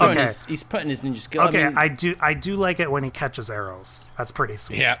 Well, okay. He's putting his ninja skill. Okay, I mean, I do like it when he catches arrows. That's pretty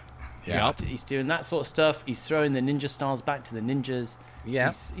sweet. Yeah. he's doing that sort of stuff. He's throwing the ninja stars back to the ninjas.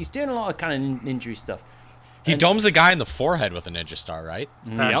 Yeah. He's doing a lot of kind of ninja stuff. He domes a guy in the forehead with a ninja star, right?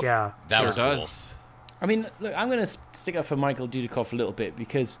 Yep. Yeah. That Sure was does. I mean, look, I'm going to stick up for Michael Dudikoff a little bit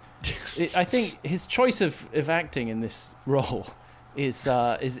because I think his choice of acting in this role is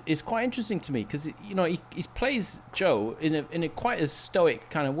quite interesting to me because you know he plays Joe in a quite a stoic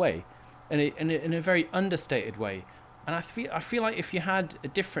kind of way, and in a very understated way, and I feel like if you had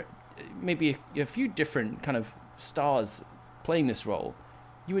maybe a few different kind of stars playing this role,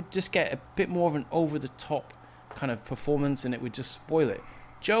 you would just get a bit more of an over the top kind of performance, and it would just spoil it.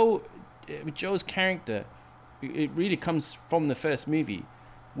 Joe's character, it really comes from the first movie,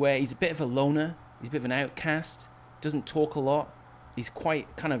 where he's a bit of a loner, he's a bit of an outcast, doesn't talk a lot, he's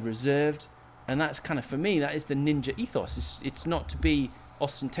quite kind of reserved, and that's kind of, for me, that is the ninja ethos. It's not to be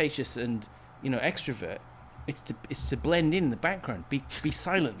ostentatious and, you know, extrovert. It's to blend in the background, be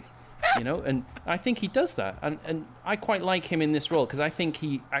silent, you know. And I think he does that, and I quite like him in this role because I think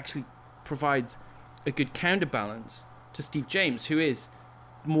he actually provides a good counterbalance to Steve James, who is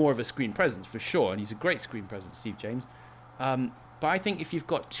more of a screen presence for sure, and he's a great screen presence, Steve James. But I think if you've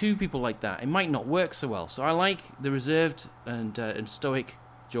got two people like that, it might not work so well. So I like the reserved and stoic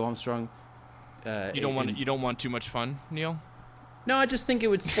Joe Armstrong. You don't want too much fun, Neil? No, I just think it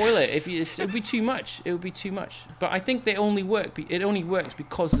would spoil it. It would be too much. It would be too much. But I think they only work. It only works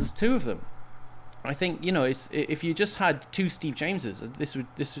because there's two of them. I think, you know, if you just had two Steve Jameses,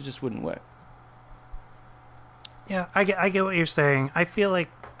 this just wouldn't work. Yeah, I get what you're saying. I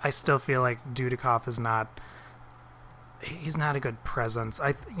still feel like Dudikoff is not. He's not a good presence.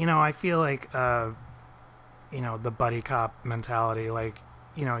 I feel like, the buddy cop mentality. Like,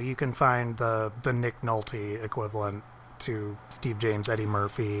 you know, you can find the Nick Nolte equivalent to Steve James, Eddie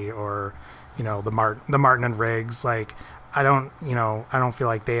Murphy, or, you know, the Martin and Riggs. Like, I don't feel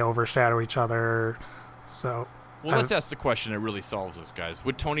like they overshadow each other. So. Well, let's ask the question that really solves this, guys.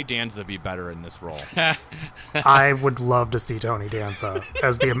 Would Tony Danza be better in this role? I would love to see Tony Danza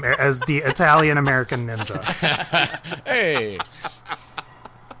as the Italian American ninja. Hey.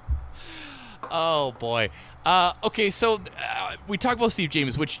 Oh boy. Okay, so we talked about Steve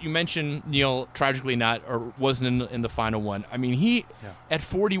James, which you mentioned, Neil, tragically not or wasn't in the final one. I mean, he at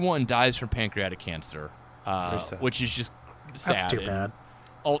 41 dies from pancreatic cancer, which is just sad. That's too bad.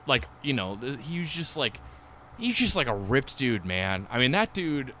 Like, you know, he's just like a ripped dude, man. I mean, that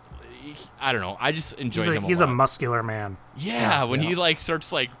dude, I don't know. I just enjoy him a lot. He's a muscular man. Yeah, when he like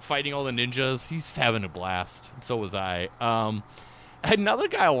starts like fighting all the ninjas, he's having a blast. And so was I. Another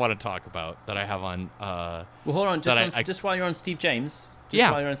guy I want to talk about that I have on. Well, hold on, just while you're on Steve James.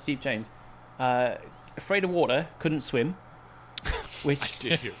 Afraid of water, couldn't swim. Which I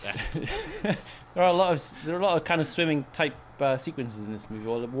did hear that. there are a lot of kind of swimming type sequences in this movie,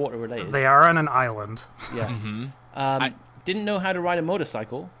 all water related. They are on an island. Yes. Mm-hmm. Didn't know how to ride a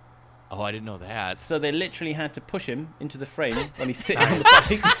motorcycle. Oh, I didn't know that. So they literally had to push him into the frame when he's sitting on the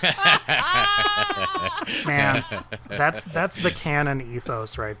bike. Man, that's the canon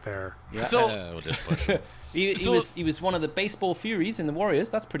ethos right there. Yeah. So We'll just push him. He was one of the baseball furies in the Warriors.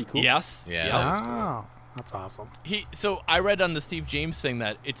 That's pretty cool. yes, Yeah, yep. that was cool. Oh, that's awesome. So I read on the Steve James thing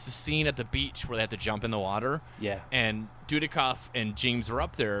that it's the scene at the beach where they have to jump in the water. Yeah. And Dudikoff and James were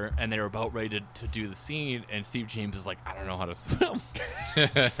up there, and they were about ready to do the scene, and Steve James is like, I don't know how to swim.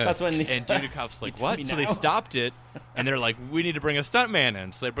 That's when they And Dudikoff's like, tell what? me So they now. stopped it, and they're like, we need to bring a stuntman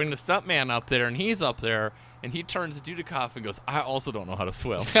in. So they bring the stuntman up there, and he's up there, and he turns to Dudikoff and goes, I also don't know how to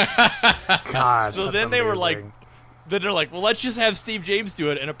swim. God. So that's then they were like, amazing. then they're like, well, let's just have Steve James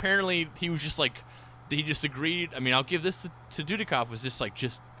do it. And apparently he was just like, he just agreed. I mean, I'll give this to Dudikoff, was just like,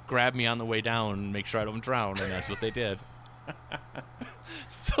 just grab me on the way down and make sure I don't drown. And that's what they did.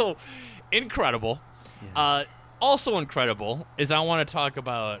 So incredible. Yeah. Also incredible is I want to talk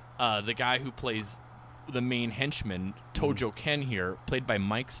about the guy who plays the main henchman, Tojo Ken here, played by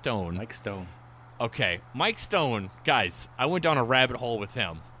Mike Stone. Mike Stone. Okay, Mike Stone, guys, I went down a rabbit hole with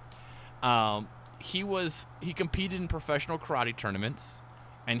him. He competed in professional karate tournaments,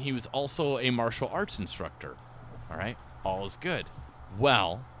 and he was also a martial arts instructor. All right, all is good.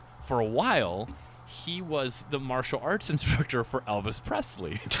 Well, for a while, he was the martial arts instructor for Elvis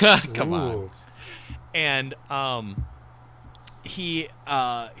Presley. Come on. Ooh. And he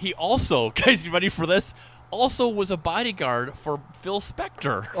also, guys, you ready for this? Also was a bodyguard for Phil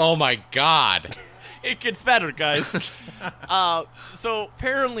Spector. Oh my God. It gets better, guys. So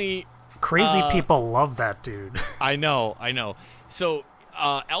apparently, Crazy people love that dude. I know. So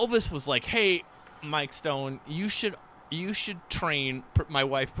Elvis was like, "Hey, Mike Stone, you should train my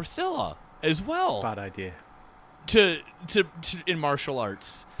wife Priscilla as well Bad idea. to in martial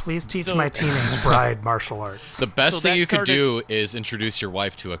arts." Please teach So- my teenage bride martial arts. The best So thing that you could started- do is introduce your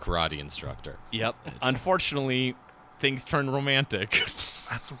wife to a karate instructor. Yep. Unfortunately, things turned romantic,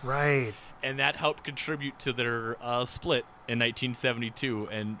 That's right. and that helped contribute to their split in 1972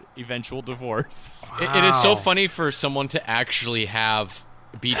 and eventual divorce. It is so Wow. funny for someone to actually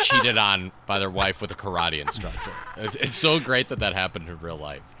be cheated on by their wife with a karate instructor. It's so great that happened in real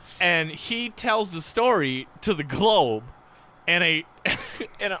life. And he tells the story to the Globe in in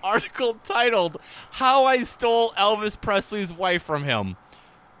an article titled "How I Stole Elvis Presley's Wife from Him."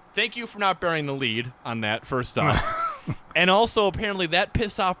 Thank you for not bearing the lead on that, first off. And also, apparently, that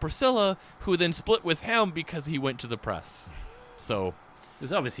pissed off Priscilla, who then split with him because he went to the press. So, It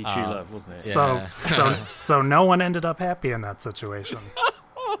was obviously true love, wasn't it? Yeah. So no one ended up happy in that situation.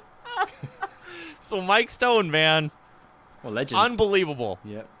 so Mike Stone, man, Well, legend. unbelievable.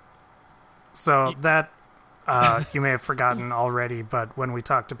 Yep. So that you may have forgotten already, but when we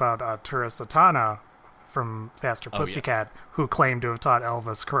talked about Tura Satana from Faster Oh, Pussycat, who claimed to have taught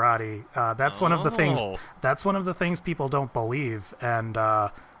Elvis karate, that's one of the things. Oh. That's one of the things people don't believe, and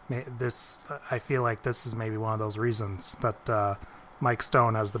this I feel like this is maybe one of those reasons that Mike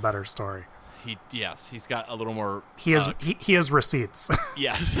Stone has the better story. He's got a little more. He has receipts.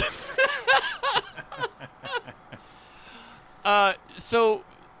 Yes. So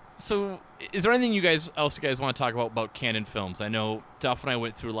is there anything you guys want to talk about canon films? I know Duff and I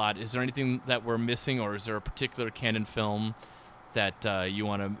went through a lot. Is there anything that we're missing, or is there a particular canon film that you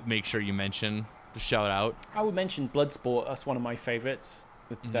want to make sure you mention to shout out? I would mention Bloodsport. That's one of my favorites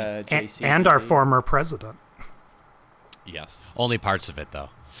with JC. and our former president. Yes. Only parts of it, though.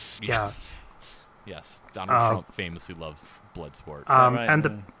 Yeah. Yes. Donald Trump famously loves Bloodsport. right?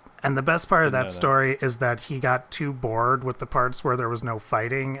 And the best part of Didn't know that that. story is that he got too bored with the parts where there was no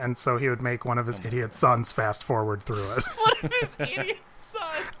fighting, and so he would make one of his idiot sons fast forward through it. What of his idiot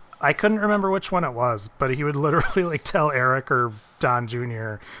son? I couldn't remember which one it was, but he would literally like tell Eric or Don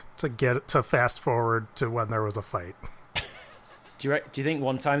Jr. to fast forward to when there was a fight. Do you think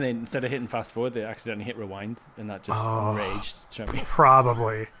one time they, instead of hitting fast forward, they accidentally hit rewind, and that just enraged Trump?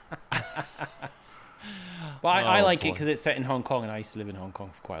 Probably. But I Oh, like it boy. because it's set in Hong Kong, and I used to live in Hong Kong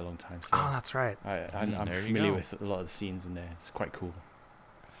for quite a long time. So Oh, that's right. I'm there you familiar go. with a lot of the scenes in there. It's quite cool.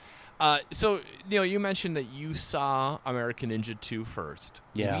 So Neil, you mentioned that you saw American Ninja 2 first.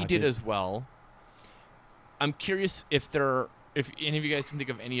 Yeah, we I did did. as well. I'm curious if any of you guys can think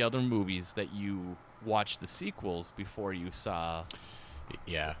of any other movies that you watched the sequels before you saw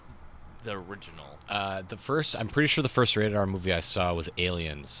Yeah. the original. I'm pretty sure the first rated R movie I saw was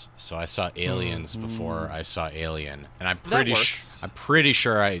Aliens. So I saw Aliens before I saw Alien, and I'm pretty works. I'm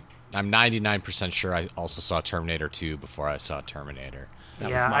 99% sure I also saw Terminator 2 before I saw Terminator.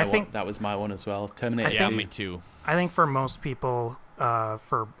 Yeah, I think that was my one as well. Terminator. I Yeah, 2. me too. I think for most people,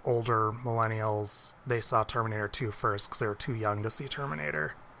 for older millennials, they saw Terminator 2 first because they were too young to see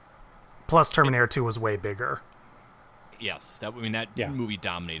Terminator. Plus, Terminator 2 was way bigger. Yes, that movie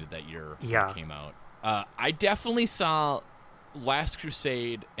dominated that year when it came out. I definitely saw Last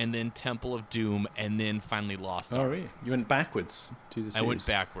Crusade and then Temple of Doom and then finally Lost Ark. Oh, really? You went backwards to the series. I went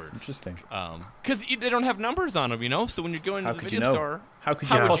backwards. Interesting. Because they don't have numbers on them, So when you're going to the video store, how could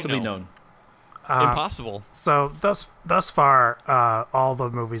you possibly know? Impossible. So thus far, all the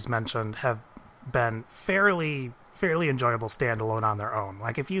movies mentioned have been fairly enjoyable standalone on their own.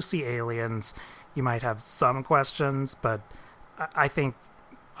 Like if you see Aliens, you might have some questions, but I think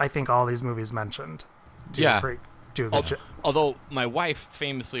all these movies mentioned do a good job. Although my wife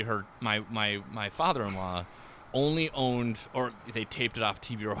famously, my father-in-law only owned, or they taped it off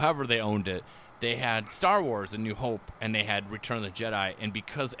TV or however they owned it. They had Star Wars: A New Hope, and they had Return of the Jedi. And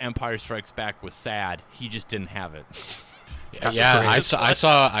because Empire Strikes Back was sad, he just didn't have it. I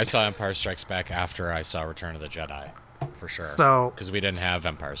saw Empire Strikes Back after I saw Return of the Jedi, for sure. So because we didn't have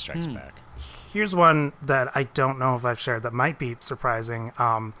Empire Strikes Back. Here's one that I don't know if I've shared that might be surprising.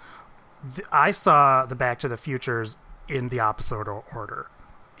 I saw the Back to the Futures in the opposite order.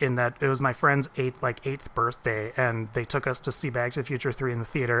 In that it was my friend's eighth birthday, and they took us to see Back to the Future 3 in the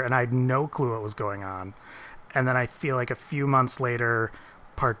theater, and I had no clue what was going on. And then I feel like a few months later,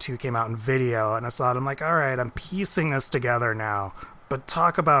 Part 2 came out in video, and I saw it. I'm like, all right, I'm piecing this together now. But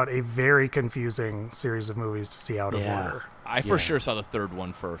talk about a very confusing series of movies to see out of order. I for sure saw the third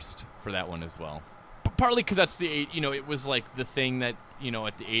one first for that one as well. Partly because that's the age, it was like the thing that,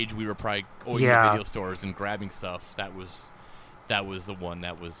 at the age we were probably going to video stores and grabbing stuff. That was the one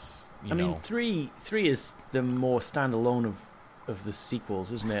that was, I mean, three is the more standalone of the sequels,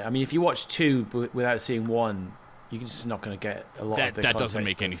 isn't it? I mean, if you watch 2 without seeing 1, you're just not going to get a lot of the that doesn't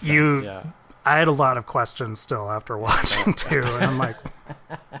make any sense. I had a lot of questions still after watching 2, and I'm like...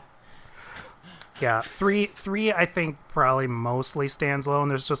 Yeah, 3 I think probably mostly stands alone.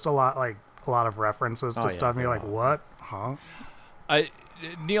 There's just a lot of references to stuff, and you're like, what? Huh?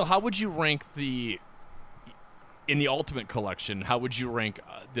 Neil, how would you rank in the Ultimate Collection, how would you rank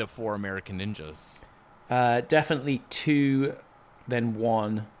the 4 American Ninjas? Definitely 2, then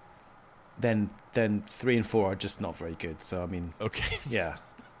 1, then 3 and 4 are just not very good. So, I mean... Okay. Yeah.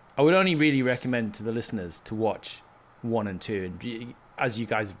 I would only really recommend to the listeners to watch 1 and 2. And as you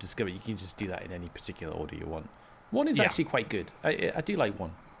guys have discovered, you can just do that in any particular order you want. 1 is actually quite good. I do like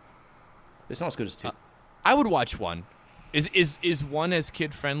 1. It's not as good as 2. I would watch 1. Is 1 as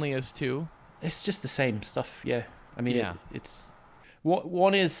kid-friendly as 2? It's just the same stuff, yeah. I mean, it's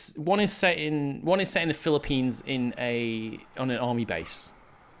one is set in the Philippines on an army base.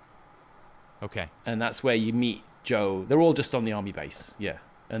 Okay. And that's where you meet Joe. They're all just on the army base, yeah.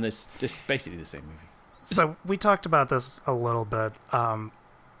 And it's just basically the same movie. So we talked about this a little bit,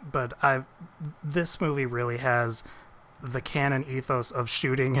 but this movie really has the canon ethos of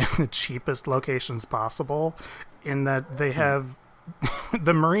shooting in the cheapest locations possible, in that they have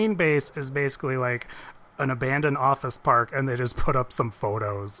the Marine base is basically like an abandoned office park, and they just put up some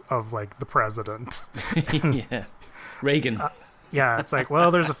photos of like the president. Yeah, Reagan. Yeah, it's like,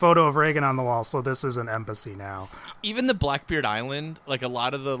 well, there's a photo of Reagan on the wall, so this is an embassy now. Even the Blackbeard Island, like a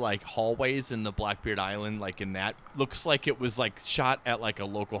lot of the like hallways in the Blackbeard Island, like in that, looks like it was like shot at like a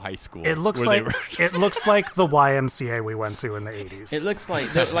local high school. It looks like it looks like the YMCA we went to in the 80s. It looks like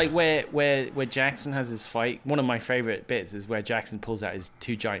where Jackson has his fight. One of my favorite bits is where Jackson pulls out his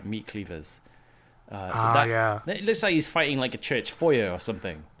 2 giant meat cleavers. Yeah. It looks like he's fighting like a church foyer or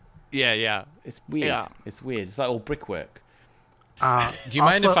something. Yeah. It's weird. Yeah. It's weird. It's like all brickwork. Do you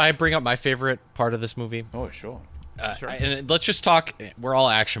mind if I bring up my favorite part of this movie? Oh, sure. Sure. And let's just talk. We're all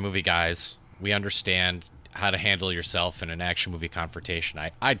action movie guys. We understand how to handle yourself in an action movie confrontation.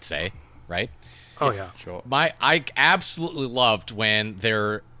 I'd say, right? Oh yeah, Sure. I absolutely loved when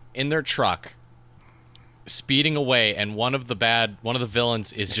they're in their truck, speeding away, and one of the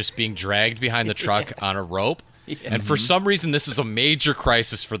villains is just being dragged behind the truck on a rope. Yeah. And for some reason, this is a major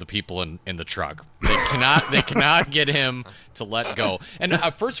crisis for the people in the truck. They cannot get him to let go. And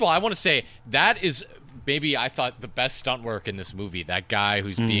first of all, I want to say that is maybe I thought the best stunt work in this movie. That guy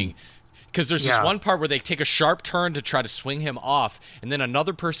who's being, because there's this one part where they take a sharp turn to try to swing him off, and then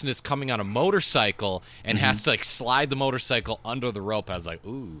another person is coming on a motorcycle and has to like slide the motorcycle under the rope. I was like,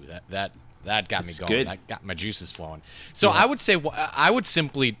 ooh, that got me going. Good. That got my juices flowing. So I would say I would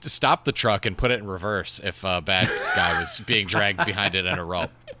simply stop the truck and put it in reverse if a bad guy was being dragged behind it in a rope.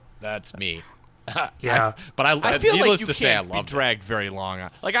 That's me. yeah. I feel like you to can't say I be loved dragged very long.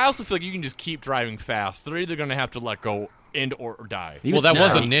 Like I also feel like you can just keep driving fast. They're either going to have to let go and or die. Well, that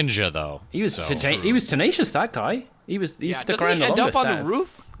was a ninja though. He was tenacious. That guy. He stuck around he end the up on longest. the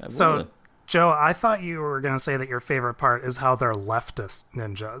roof? So, Joe, I thought you were going to say that your favorite part is how they're leftist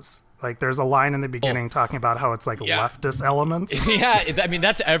ninjas. Like, there's a line in the beginning talking about how it's like leftist elements. Yeah, I mean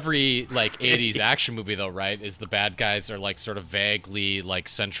that's every like 80s action movie though, right? Is the bad guys are like sort of vaguely like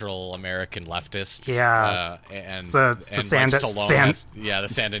Central American leftists. Yeah. And So it's the the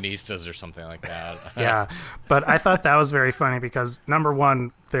Sandinistas or something like that. Yeah, but I thought that was very funny because number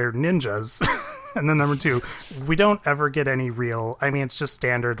one, they're ninjas, and then number two, we don't ever get any real. I mean, it's just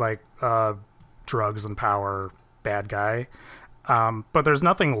standard like drugs and power bad guy. But there's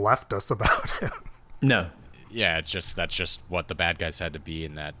nothing leftist about him. No. Yeah, that's just what the bad guys had to be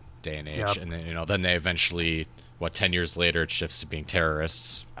in that day and age. Yep. And then, then they eventually, 10 years later, it shifts to being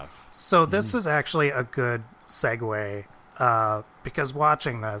terrorists. So this is actually a good segue, because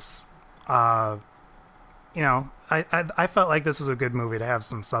watching this, I felt like this was a good movie to have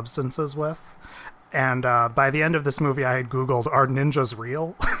some substances with. And by the end of this movie, I had Googled, are ninjas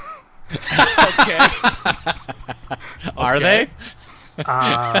real? Okay. Are they?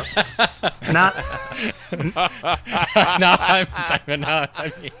 Not. No, I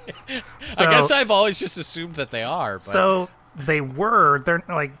mean, So, I guess I've always just assumed that they are. But. So they were. They're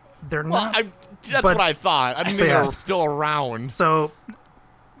not. That's but- what I thought. I didn't think yeah. they were still around. So.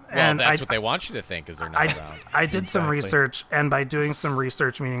 Well, that's what they want you to think, is they're not around. I did some Exactly. research, and by doing some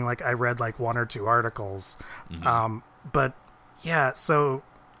research, meaning like I read like one or two articles. But yeah, so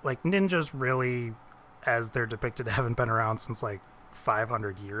like ninjas really, as they're depicted, haven't been around since like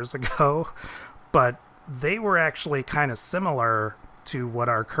 500 years ago. But they were actually kind of similar to what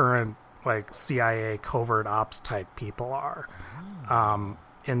our current like CIA covert ops type people are.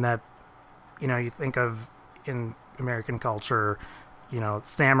 In that, you think of in American culture,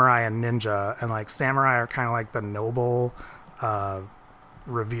 samurai and ninja, and like samurai are kind of like the noble,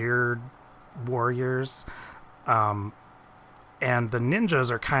 revered warriors. And the ninjas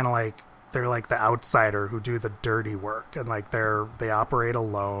are kind of like, they're like the outsider who do the dirty work, and like they operate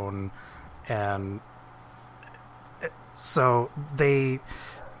alone. And so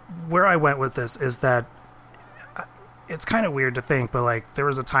where I went with this is that it's kind of weird to think, but like there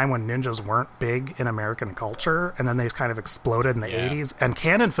was a time when ninjas weren't big in American culture, and then they kind of exploded in the 80s, and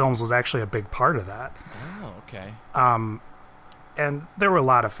Cannon Films was actually a big part of that. Oh, okay. And there were a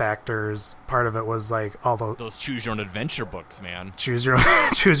lot of factors. Part of it was like all Those choose your own adventure books, man. choose your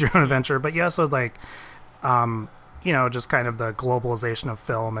own adventure, but you also like just kind of the globalization of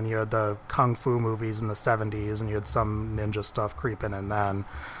film, and you had the kung fu movies in the 70s, and you had some ninja stuff creeping in then.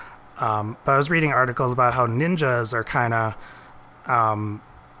 But I was reading articles about how ninjas are kind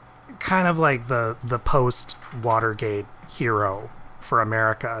of like the post Watergate hero for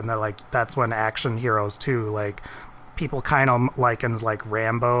America, and that's when action heroes too, like people kind of likened like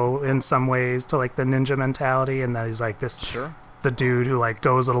Rambo in some ways to like the ninja mentality, and that he's like the dude who like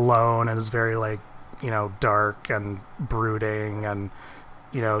goes it alone and is very like dark and brooding, and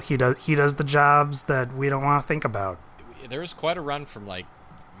he does the jobs that we don't want to think about. There was quite a run from like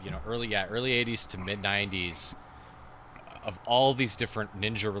early 80s to mid 90s of all these different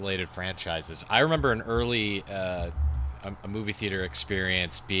ninja related franchises. I remember an early a movie theater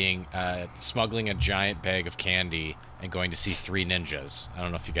experience being smuggling a giant bag of candy and going to see Three Ninjas. I don't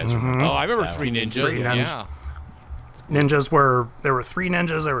know if you guys remember. Oh, I remember that Three one. Ninjas. Yeah. There were three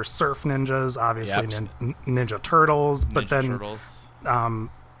ninjas. There were surf ninjas, obviously. Yep. Ninja Turtles, but Ninja then Turtles.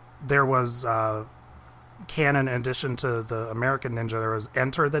 there was canon in addition to the American Ninja. There was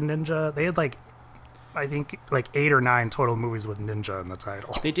Enter the Ninja. They had I think 8 or 9 total movies with ninja in the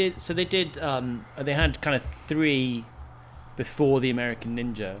title. They did. So they did. They had kind of 3 before the American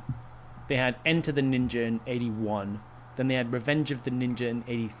Ninja. They had Enter the Ninja in '81. Then they had Revenge of the Ninja in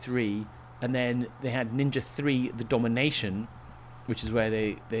 '83, and then they had Ninja 3: The Domination, which is where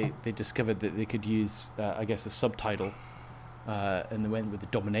they discovered that they could use, I guess, a subtitle, and they went with the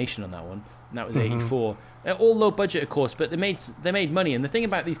Domination on that one. And that was '84. All low budget, of course, but they made money. And the thing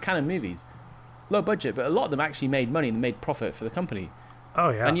about these kind of movies, low budget, but a lot of them actually made money and they made profit for the company. Oh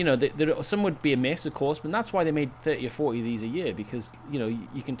yeah. And some would be a miss, of course, but that's why they made 30 or 40 of these a year, because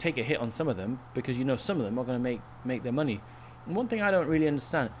you can take a hit on some of them because some of them are going to make their money. And one thing I don't really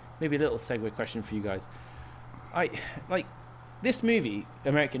understand, maybe a little segue question for you guys. This movie,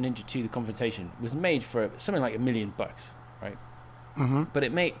 American Ninja 2: The Confrontation, was made for something like $1 million, right? Mm-hmm. But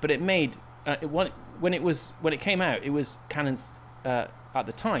it made when it came out, it was Cannon's at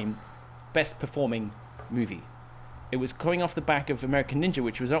the time best performing movie. It was coming off the back of American Ninja,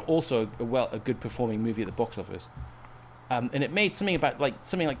 which was also a good performing movie at the box office, and it made something like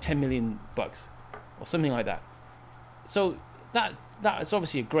 $10 million or something like that. So that is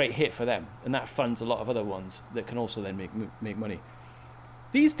obviously a great hit for them, and that funds a lot of other ones that can also then make money.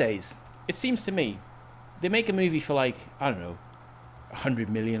 These days, it seems to me, they make a movie for I don't know, 100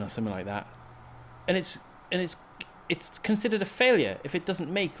 million or something like that, and it's considered a failure if it doesn't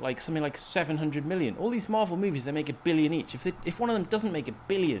make like something like 700 million. All these Marvel movies, they make $1 billion each. If one of them doesn't make $1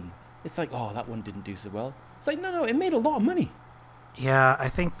 billion, it's like, oh, that one didn't do so well. It's like, no, it made a lot of money. Yeah, I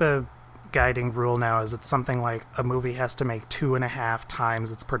think the guiding rule now is it's something like a movie has to make 2.5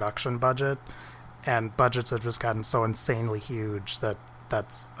 times its production budget, and budgets have just gotten so insanely huge that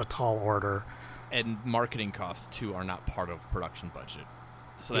that's a tall order. And marketing costs too are not part of production budget,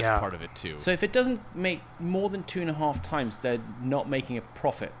 so that's Yeah. part of it too. So if it doesn't make more than 2.5 times, they're not making a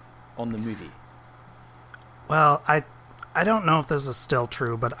profit on the movie. Well, I don't know if this is still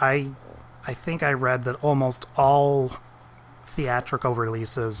true, but I think I read that almost all theatrical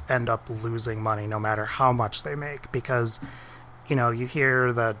releases end up losing money no matter how much they make, because you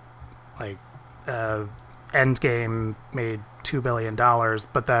hear that like Endgame made $2 billion,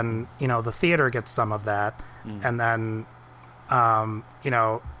 but then the theater gets some of that, and then and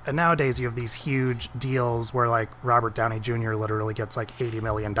nowadays you have these huge deals where like Robert Downey Jr. literally gets like $80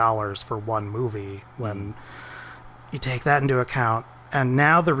 million for one movie when you take that into account. And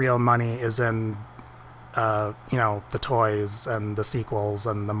now the real money is in the toys and the sequels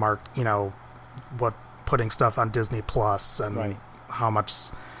and the putting stuff on Disney Plus and Right. how much,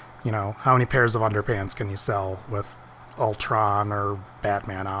 how many pairs of underpants can you sell with Ultron or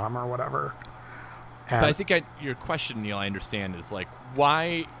Batman on them or whatever. And But I think your question, Neil, I understand, is like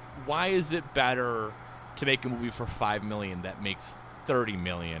why is it better to make a movie for $5 million that makes $30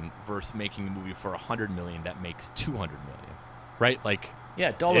 million versus making a movie for $100 million that makes $200 million, right? Like,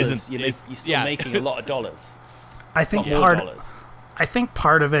 Yeah, dollars. Isn't- You're is- still yeah. making a lot of dollars. I think Not more part dollars. I think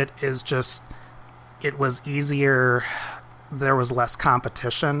part of it is just it was easier. There was less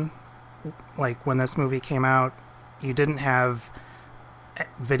competition. Like when this movie came out, you didn't have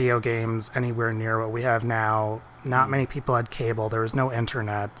video games anywhere near what we have now. Not many people had cable. There was no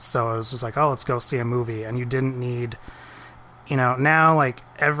internet. So it was just like, oh, let's go see a movie. And you didn't need, now like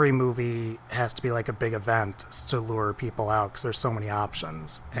every movie has to be like a big event to lure people out because there's so many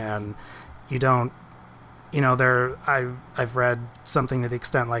options. And you don't, I've read something to the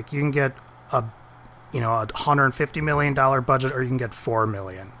extent like you can get a $150 million budget or you can get $4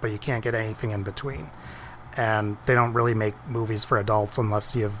 million, but you can't get anything in between. And they don't really make movies for adults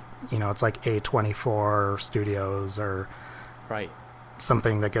unless you have, it's like A24 Studios or Right.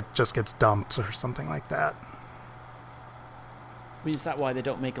 something that just gets dumped or something like that. Is that why they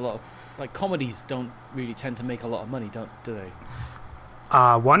don't make a lot of, like, comedies don't really tend to make a lot of money, do they?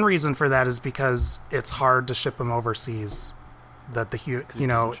 One reason for that is because it's hard to ship them overseas. That Because it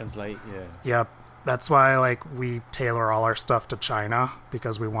doesn't translate, yeah. Yep. That's why like we tailor all our stuff to China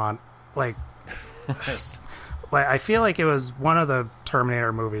because we want like I feel like it was one of the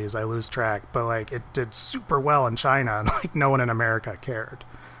Terminator movies, I lose track, but like it did super well in China and like no one in America cared.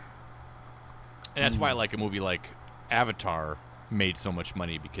 and that's why like a movie like Avatar made so much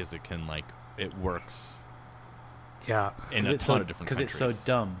money because it works Yeah. in a ton of different Because countries. it's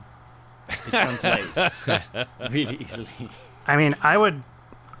so dumb. It translates really easily. I mean,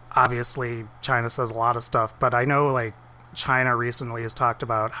 obviously China says a lot of stuff, but I know like China recently has talked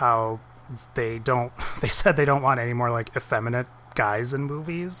about how they said they don't want any more like effeminate guys in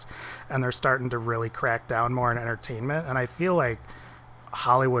movies, and they're starting to really crack down more in entertainment. And I feel like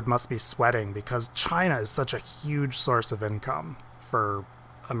Hollywood must be sweating because China is such a huge source of income for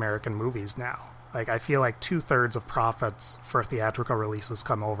American movies now. Like I feel like 2/3 of profits for theatrical releases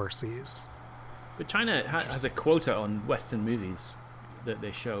come overseas. But China has a quota on Western movies that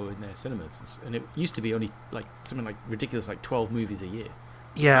they show in their cinemas, and it used to be only like something like ridiculous, like 12 movies a year.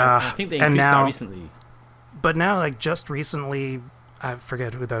 Yeah, I think they and increased now, that recently. But now, like just recently, I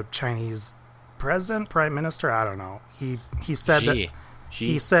forget who the Chinese prime minister. I don't know. He said that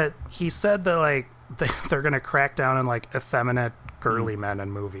he said that like they're gonna crack down on like effeminate girly men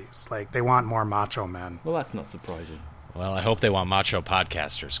in movies. Like they want more macho men. Well, that's not surprising. Well, I hope they want macho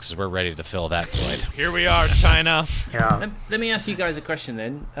podcasters because we're ready to fill that void. Here we are, China. Yeah. Let me ask you guys a question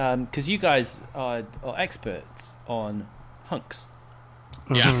then, because you guys are experts on hunks,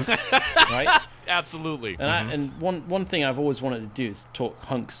 Yeah, right? absolutely. And one thing I've always wanted to do is talk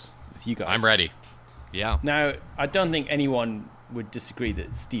hunks with you guys. I'm ready. Yeah, Now, I don't think anyone would disagree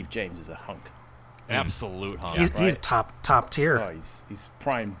that Steve James is a hunk. absolute hunk. He's top tier. Oh, he's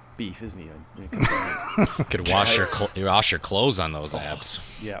prime beef, isn't he? When it comes to hunks? You could wash your clothes on those abs.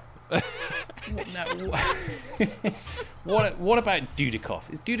 Yeah. What about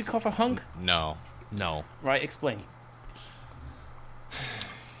Dudikoff? Is Dudikoff a hunk? No. No, Right, explain.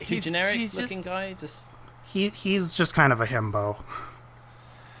 Too He's generic just- looking guy? Just He's just kind of a himbo.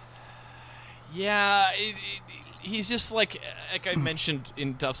 yeah, he's just like I mentioned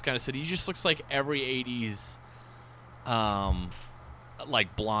in Duff's Kind of City. He just looks like every '80s,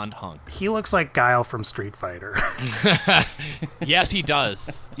 like blonde hunk. He looks like Guile from Street Fighter. Yes, he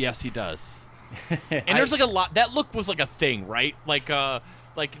does. Yes, he does. And there's like a lot. That look was like a thing, right? Like the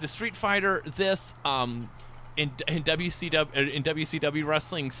Street Fighter. This in WCW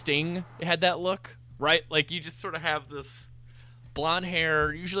wrestling, Sting had that look, right? Like you just sort of have this blonde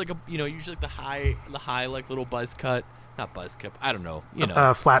hair, usually like the high like little buzz cut, not buzz cut. I don't know,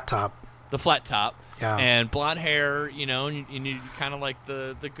 Flat top. The flat top. Yeah. And blonde hair, and you kind of like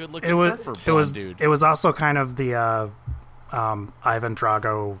the good looking surfer blonde dude. It was also kind of the Ivan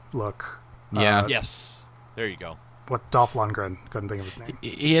Drago look. Yeah. Yes. There you go. What Dolph Lundgren? Couldn't think of his name.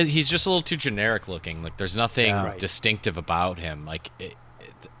 He's just a little too generic looking. Like there's nothing distinctive about him. Like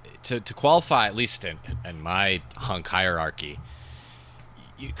to qualify, at least in my hunk hierarchy,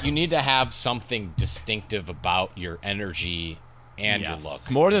 you need to have something distinctive about your energy and your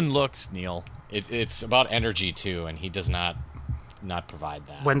look. More than looks, Neil. It's about energy too, and he does not provide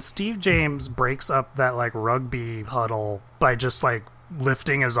that. When Steve James breaks up that like rugby huddle by just like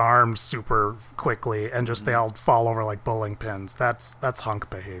lifting his arms super quickly and just they all fall over like bowling pins, that's hunk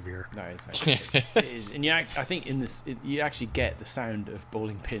behavior. Nice. It is. And I think in this you actually get the sound of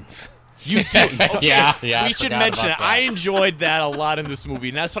bowling pins. You do. Yeah. We should mention it. I enjoyed that a lot in this movie,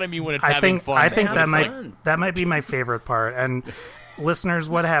 and that's what I mean when it's having fun. I think that might be my favorite part. And listeners,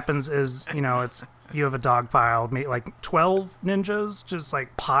 what happens is, it's you have a dog pile, like 12 ninjas just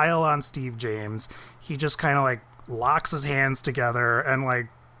like pile on Steve James. He just kind of like locks his hands together and like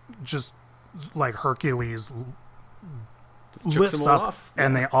just like Hercules lifts up off.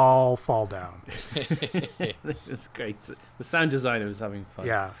 And they all fall down. That's great. The sound designer was having fun.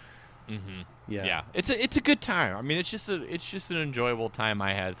 Yeah. Mm-hmm. Yeah. It's a good time. I mean, it's just an enjoyable time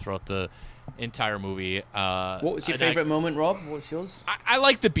I had throughout the entire movie. What was your favorite moment, Rob? What's yours? I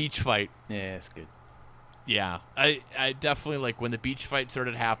like the beach fight. Yeah, it's good. Yeah, I definitely like when the beach fight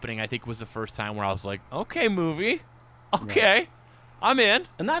started happening. I think was the first time where I was like, okay, movie, okay, I'm in.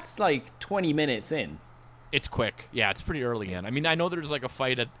 And that's like 20 minutes in. It's quick. Yeah, it's pretty early in. I mean, I know there's like a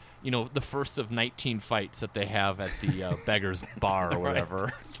fight at the first of 19 fights that they have at the Beggar's Bar or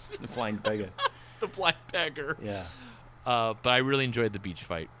whatever. The blind beggar. The blind beggar. Yeah. But I really enjoyed the beach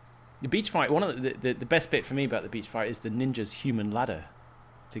fight. The beach fight. One of the best bit for me about the beach fight is the ninja's human ladder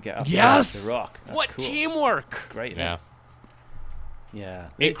to get up the rock. That's what cool. Teamwork! That's great. Yeah. Yeah.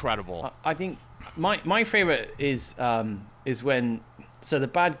 Incredible. I think my favorite is when the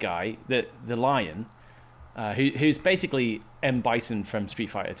bad guy, the lion, who's basically M. Bison from Street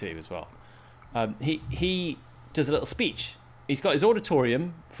Fighter 2 as well. He does a little speech. He's got his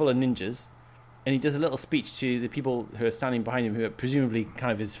auditorium full of ninjas, and he does a little speech to the people who are standing behind him, who are presumably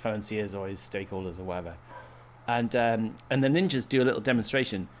kind of his financiers or his stakeholders or whatever. And the ninjas do a little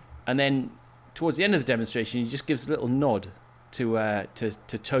demonstration, and then towards the end of the demonstration, he just gives a little nod to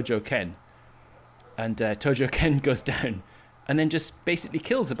Tojo Ken, and Tojo Ken goes down, and then just basically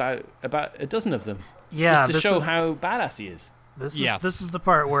kills about a dozen of them. Yeah, just to show how badass he is. This is the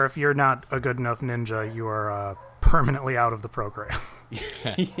part where if you're not a good enough ninja, you are permanently out of the program.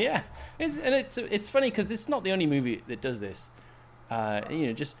 Yeah, it's funny because it's not the only movie that does this.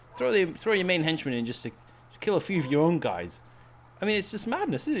 Just throw your main henchman in just to kill a few of your own guys. I mean, it's just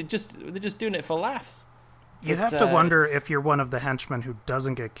madness, isn't it? They're just doing it for laughs. You have to wonder if you're one of the henchmen who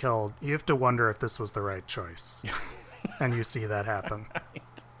doesn't get killed. You have to wonder if this was the right choice, and you see that happen. Right.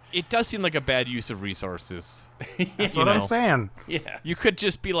 It does seem like a bad use of resources. That's what I'm saying. Yeah, you could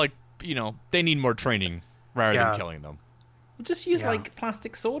just be like, they need more training rather than killing them. Just use like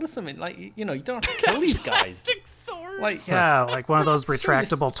plastic sword or something. Like you don't have to kill these guys. Plastic sword. Like like one of those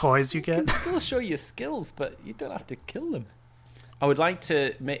retractable toys you get. You can still show your skills, but you don't have to kill them. I would like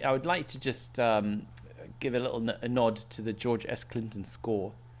to just give a nod to the George S. Clinton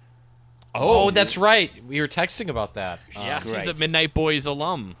score. Oh, that's right. We were texting about that. Yes, great. he's a Midnight Boys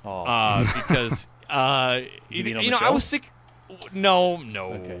alum. Because I was thinking. No.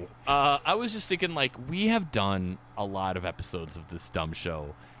 Okay. I was just thinking, like, we have done a lot of episodes of this dumb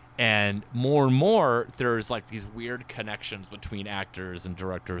show, and more, there's like these weird connections between actors and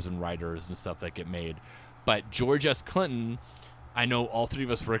directors and writers and stuff that get made. But George S. Clinton, I know all three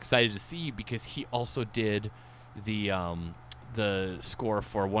of us were excited to see because he also did the score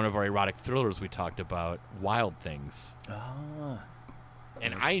for one of our erotic thrillers we talked about, Wild Things.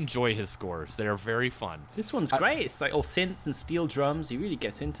 And I enjoy his scores. They are very fun. This one's great. It's like all synths and steel drums. He really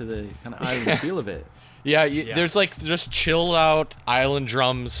gets into the kind of island feel of it. Yeah, there's like just chilled out island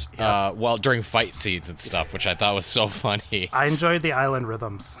drums during fight scenes and stuff, which I thought was so funny. I enjoyed the island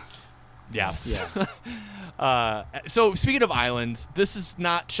rhythms. Yes. Yeah. So speaking of islands, this is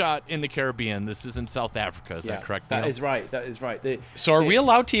not shot in the Caribbean. This is in South Africa. Is that correct, Neil? That is right. That is right. So are we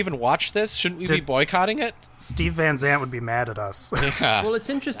allowed to even watch this? Shouldn't we be boycotting it? Steve Van Zandt would be mad at us. Yeah. Well, it's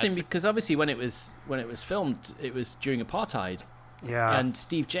interesting because obviously when it was filmed, it was during apartheid. Yeah. And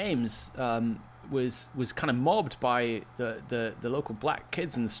Steve James was kind of mobbed by the local black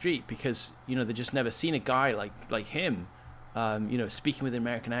kids in the street because they just never seen a guy like him. Speaking with an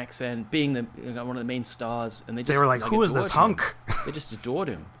American accent, being one of the main stars, and they were like, "Who is this hunk?" They just adored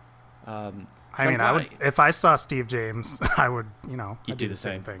him. I would, if I saw Steve James, I would, I'd do the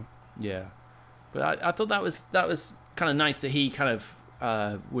same thing. Yeah, but I thought that was kind of nice that he kind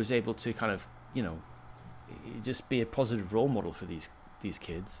of was able to kind of just be a positive role model for these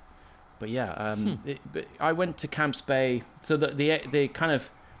kids. But yeah, but I went to Camps Bay, so the kind of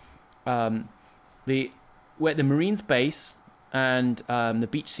where the Marines base. And the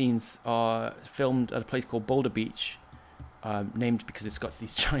beach scenes are filmed at a place called Boulder Beach, named because it's got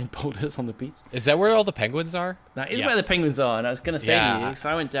these giant boulders on the beach. Is that where all the penguins are? That is where the penguins are. And I was going to say to you, so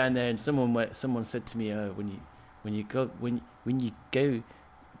I went down there, and someone said to me, when you go,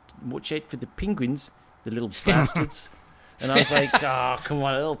 watch out for the penguins, the little bastards. And I was like, oh, come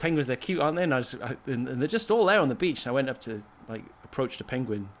on, little penguins, they're cute, aren't they? And they're just all there on the beach. And I went up to approach the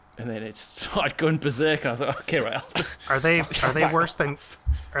penguin. And then it started going berserk, and I thought, okay, right. Are they worse than?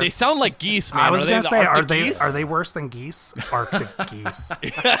 They sound like geese, man. I was going to say, are geese? they worse than geese? Arctic geese.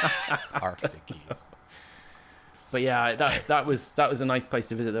 Arctic geese. But yeah, that was a nice place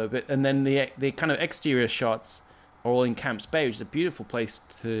to visit, though. And then the kind of exterior shots are all in Camps Bay, which is a beautiful place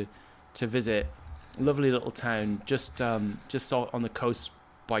to visit. Lovely little town, just on the coast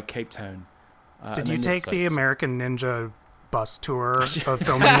by Cape Town. Did you take the American Ninja bus tour of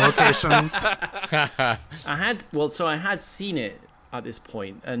filming locations? I had seen it at this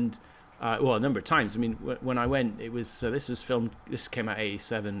point, and a number of times. I mean, when I went, it was this came out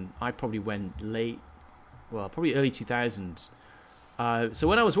 87. I probably went late, probably early 2000s. So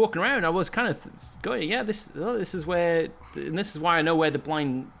when I was walking around, I was kind of going, yeah, this is where, and this is why I know where the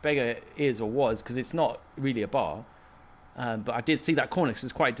Blind Beggar is or was, because it's not really a bar, but I did see that corner because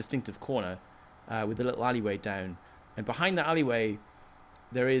it's quite a distinctive corner with a little alleyway down. And behind that alleyway,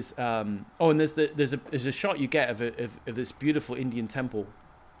 there is and there's a shot you get of this beautiful Indian temple,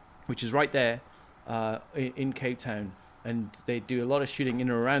 which is right there in Cape Town, and they do a lot of shooting in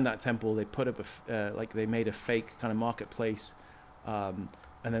and around that temple. They put up they made a fake kind of marketplace, and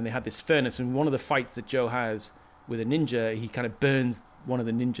then they had this furnace. And one of the fights that Joe has with a ninja, he kind of burns one of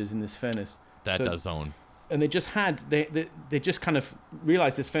the ninjas in this furnace. That does own. And they just kind of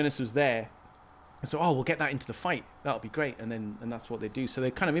realized this furnace was there. And so, we'll get that into the fight. That'll be great. And that's what they do. So they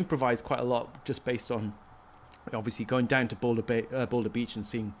kind of improvise quite a lot just based on, obviously, going down to Boulder Beach and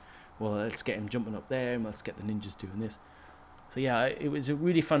seeing, let's get him jumping up there and let's get the ninjas doing this. So yeah, it was a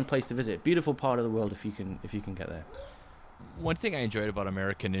really fun place to visit. Beautiful part of the world if you can get there. One thing I enjoyed about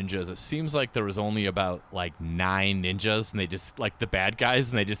American Ninja is it seems like there was only about 9 ninjas, and they just the bad guys,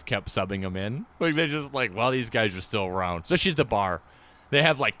 and they just kept subbing them in. They're just these guys are still around, especially at the bar. They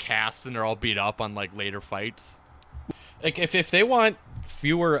have casts and they're all beat up on later fights. If they want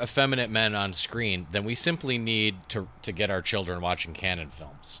fewer effeminate men on screen, then we simply need to get our children watching canon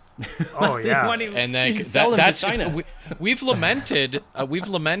films. Oh yeah, and then that's we've lamented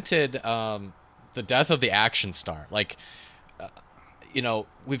the death of the action star.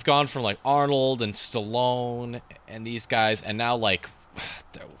 We've gone from Arnold and Stallone and these guys, and now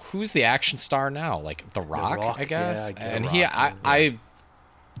who's the action star now? The Rock, I guess. Yeah, and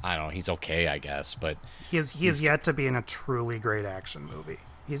I don't know. He's okay, I guess, but he is yet to be in a truly great action movie.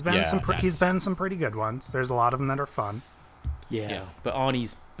 He's been in some pretty good ones. There's a lot of them that are fun. Yeah. But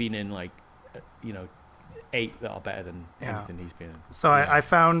Arnie's been in 8 that are better than anything he's been in. So I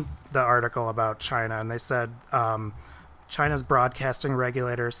found the article about China, and they said China's broadcasting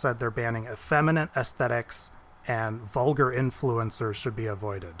regulator said they're banning effeminate aesthetics and vulgar influencers should be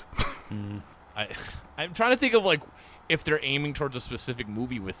avoided. I'm trying to think of if they're aiming towards a specific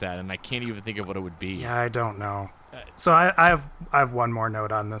movie with that, and I can't even think of what it would be. Yeah, I don't know. So I have one more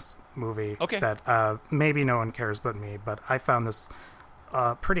note on this movie that maybe no one cares but me, but I found this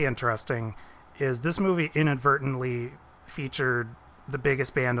pretty interesting. Is this movie inadvertently featured the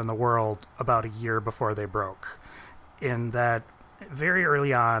biggest band in the world about a year before they broke? In that, very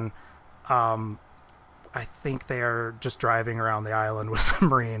early on, I think they are just driving around the island with some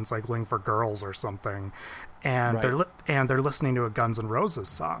Marines, looking for girls or something, and they're listening to a Guns N' Roses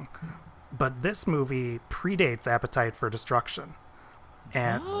song. But this movie predates Appetite for Destruction,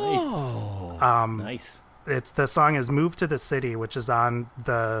 and nice. It's the song is "Move to the City," which is on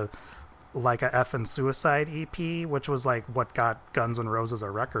the like a effing Suicide EP, which was like what got Guns N' Roses a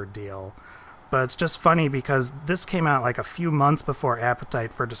record deal. But it's just funny because this came out like a few months before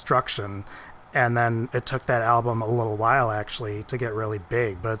Appetite for Destruction, and then it took that album a little while actually to get really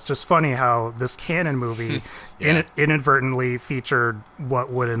big. But it's just funny how this Cannon movie inadvertently featured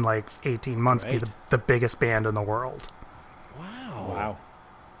what would in like 18 months be the biggest band in the world. Wow.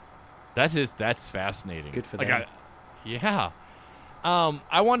 That's fascinating. Good for like them.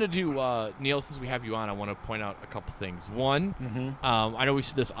 I wanted to, Neil, since we have you on, I want to point out a couple things. One, I know we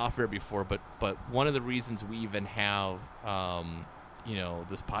said this off air before, but one of the reasons we even have,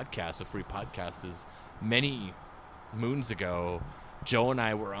 this podcast, a free podcast, is many moons ago, Joe and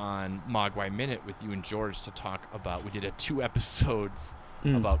I were on Mogwai Minute with you and George to talk about, we did 2 episodes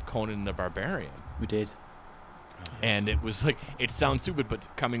about Conan the Barbarian. We did. And it was like, it sounds stupid, but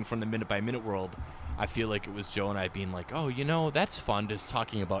coming from the Minute by Minute world, I feel like it was Joe and I being like, oh, that's fun, just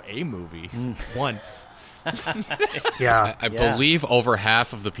talking about a movie once. Yeah. I believe over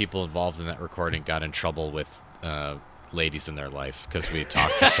half of the people involved in that recording got in trouble with ladies in their life because we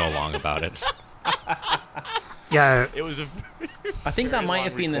talked for so long about it. Yeah. It was I think that might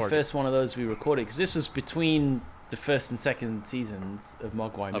have been recording. the first one of those we recorded, because this was between the first and second seasons of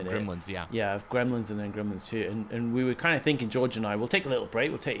Mogwai of Minute. Gremlins, yeah. Yeah, of Gremlins and then Gremlins 2. And we were kind of thinking, George and I, we'll take a little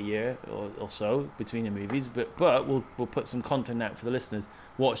break. We'll take a year or so between the movies, but we'll put some content out for the listeners.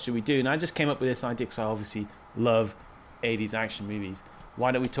 What should we do? And I just came up with this idea because I obviously love 80s action movies.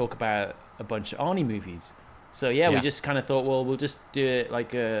 Why don't we talk about a bunch of Arnie movies? So, we just kind of thought, well, we'll just do it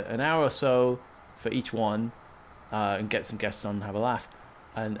like an hour or so for each one and get some guests on and have a laugh.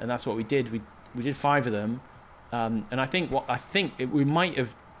 And that's what we did. We did 5 of them. And I think we might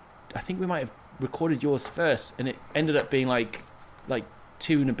have recorded yours first, and it ended up being like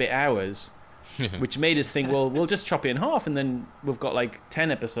 2 and a bit hours, which made us think, well, we'll just chop it in half, and then we've got like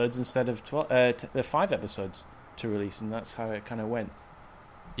 10 episodes instead of 5 episodes to release, and that's how it kind of went.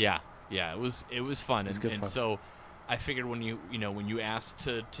 Yeah, it was fun. It's good and fun. So I figured when you asked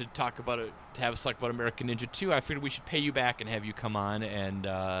to talk about it, to have us talk about American Ninja 2, I figured we should pay you back and have you come on, and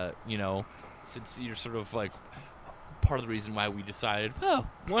since you're sort of like part of the reason why we decided, well,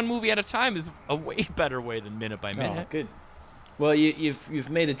 one movie at a time is a way better way than minute by minute. Oh, good. Well,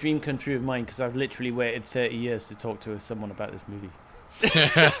 you've made a dream come true of mine, because I've literally waited 30 years to talk to someone about this movie.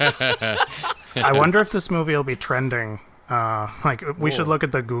 I wonder if this movie will be trending. We should look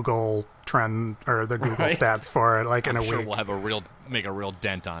at the Google trend or the Google stats for it, like in a sure week. We'll have make a real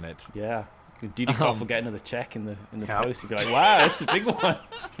dent on it. Yeah. Didi Koff will get another check in the post. He'll be like, wow, that's a big one.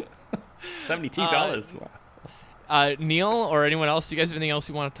 $72. Wow. Neil or anyone else, do you guys have anything else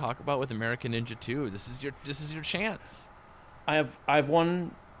you want to talk about with American Ninja 2? This is your chance. I have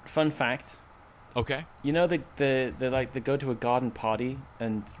one fun fact. Okay. You know, they go to a garden party,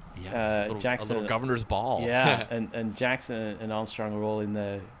 and Jackson, a little governor's ball. Yeah, and Jackson and Armstrong are all in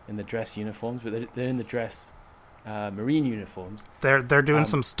the dress uniforms, but they're in the dress marine uniforms. They're doing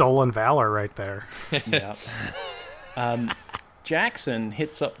some stolen valor right there. Yeah. Jackson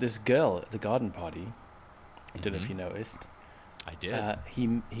hits up this girl at the garden party. I don't know if you noticed. I did.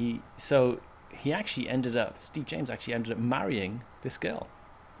 Steve James actually ended up marrying this girl.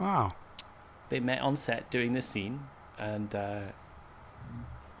 Wow. They met on set doing this scene, and that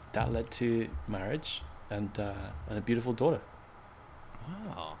led to marriage and a beautiful daughter.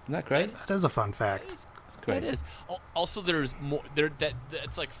 Wow. Isn't that great? That is a fun fact. That's great. It is. Also, there's more.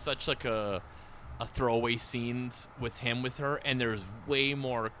 It's like such like a throwaway scenes with her, and there's way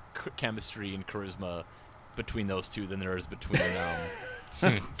more chemistry and charisma between those two than there is between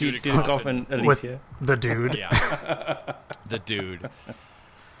Dudikoff and Alicia. With the dude. Yeah. The dude.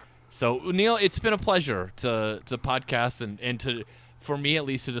 So, Neil, it's been a pleasure to podcast and to, for me at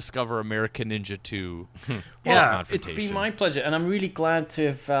least, to discover American Ninja 2. Yeah, it's been my pleasure, and I'm really glad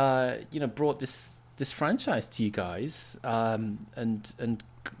to have brought this franchise to you guys. And I'm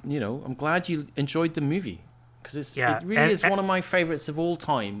glad you enjoyed the movie, because it really is one of my favorites of all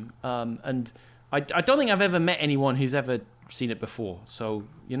time. And I don't think I've ever met anyone who's ever seen it before, so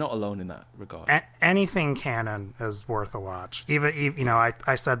you're not alone in that regard. Anything canon is worth a watch. Even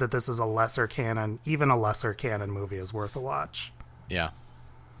I said that this is a lesser canon. Even a lesser canon movie is worth a watch. Yeah.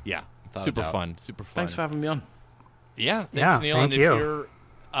 Super fun. Thanks for having me on. Yeah, thanks, Neil. Thank and you.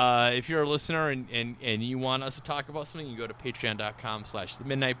 If you're a listener and you want us to talk about something, you go to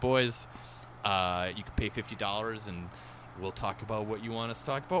patreon.com/themidnightboys. You can pay $50 and we'll talk about what you want us to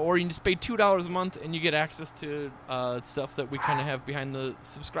talk about, or you can just pay $2 a month and you get access to stuff that we kind of have behind the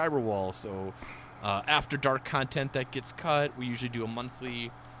subscriber wall. So after dark content that gets cut, we usually do a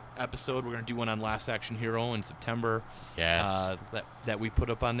monthly episode. We're gonna do one on Last Action Hero in September. Yes. That we put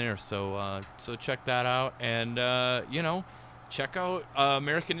up on there. So check that out, and check out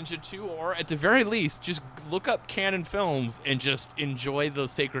American Ninja 2, or at the very least, just look up Canon Films and just enjoy the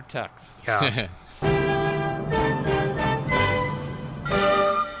sacred text. Yeah.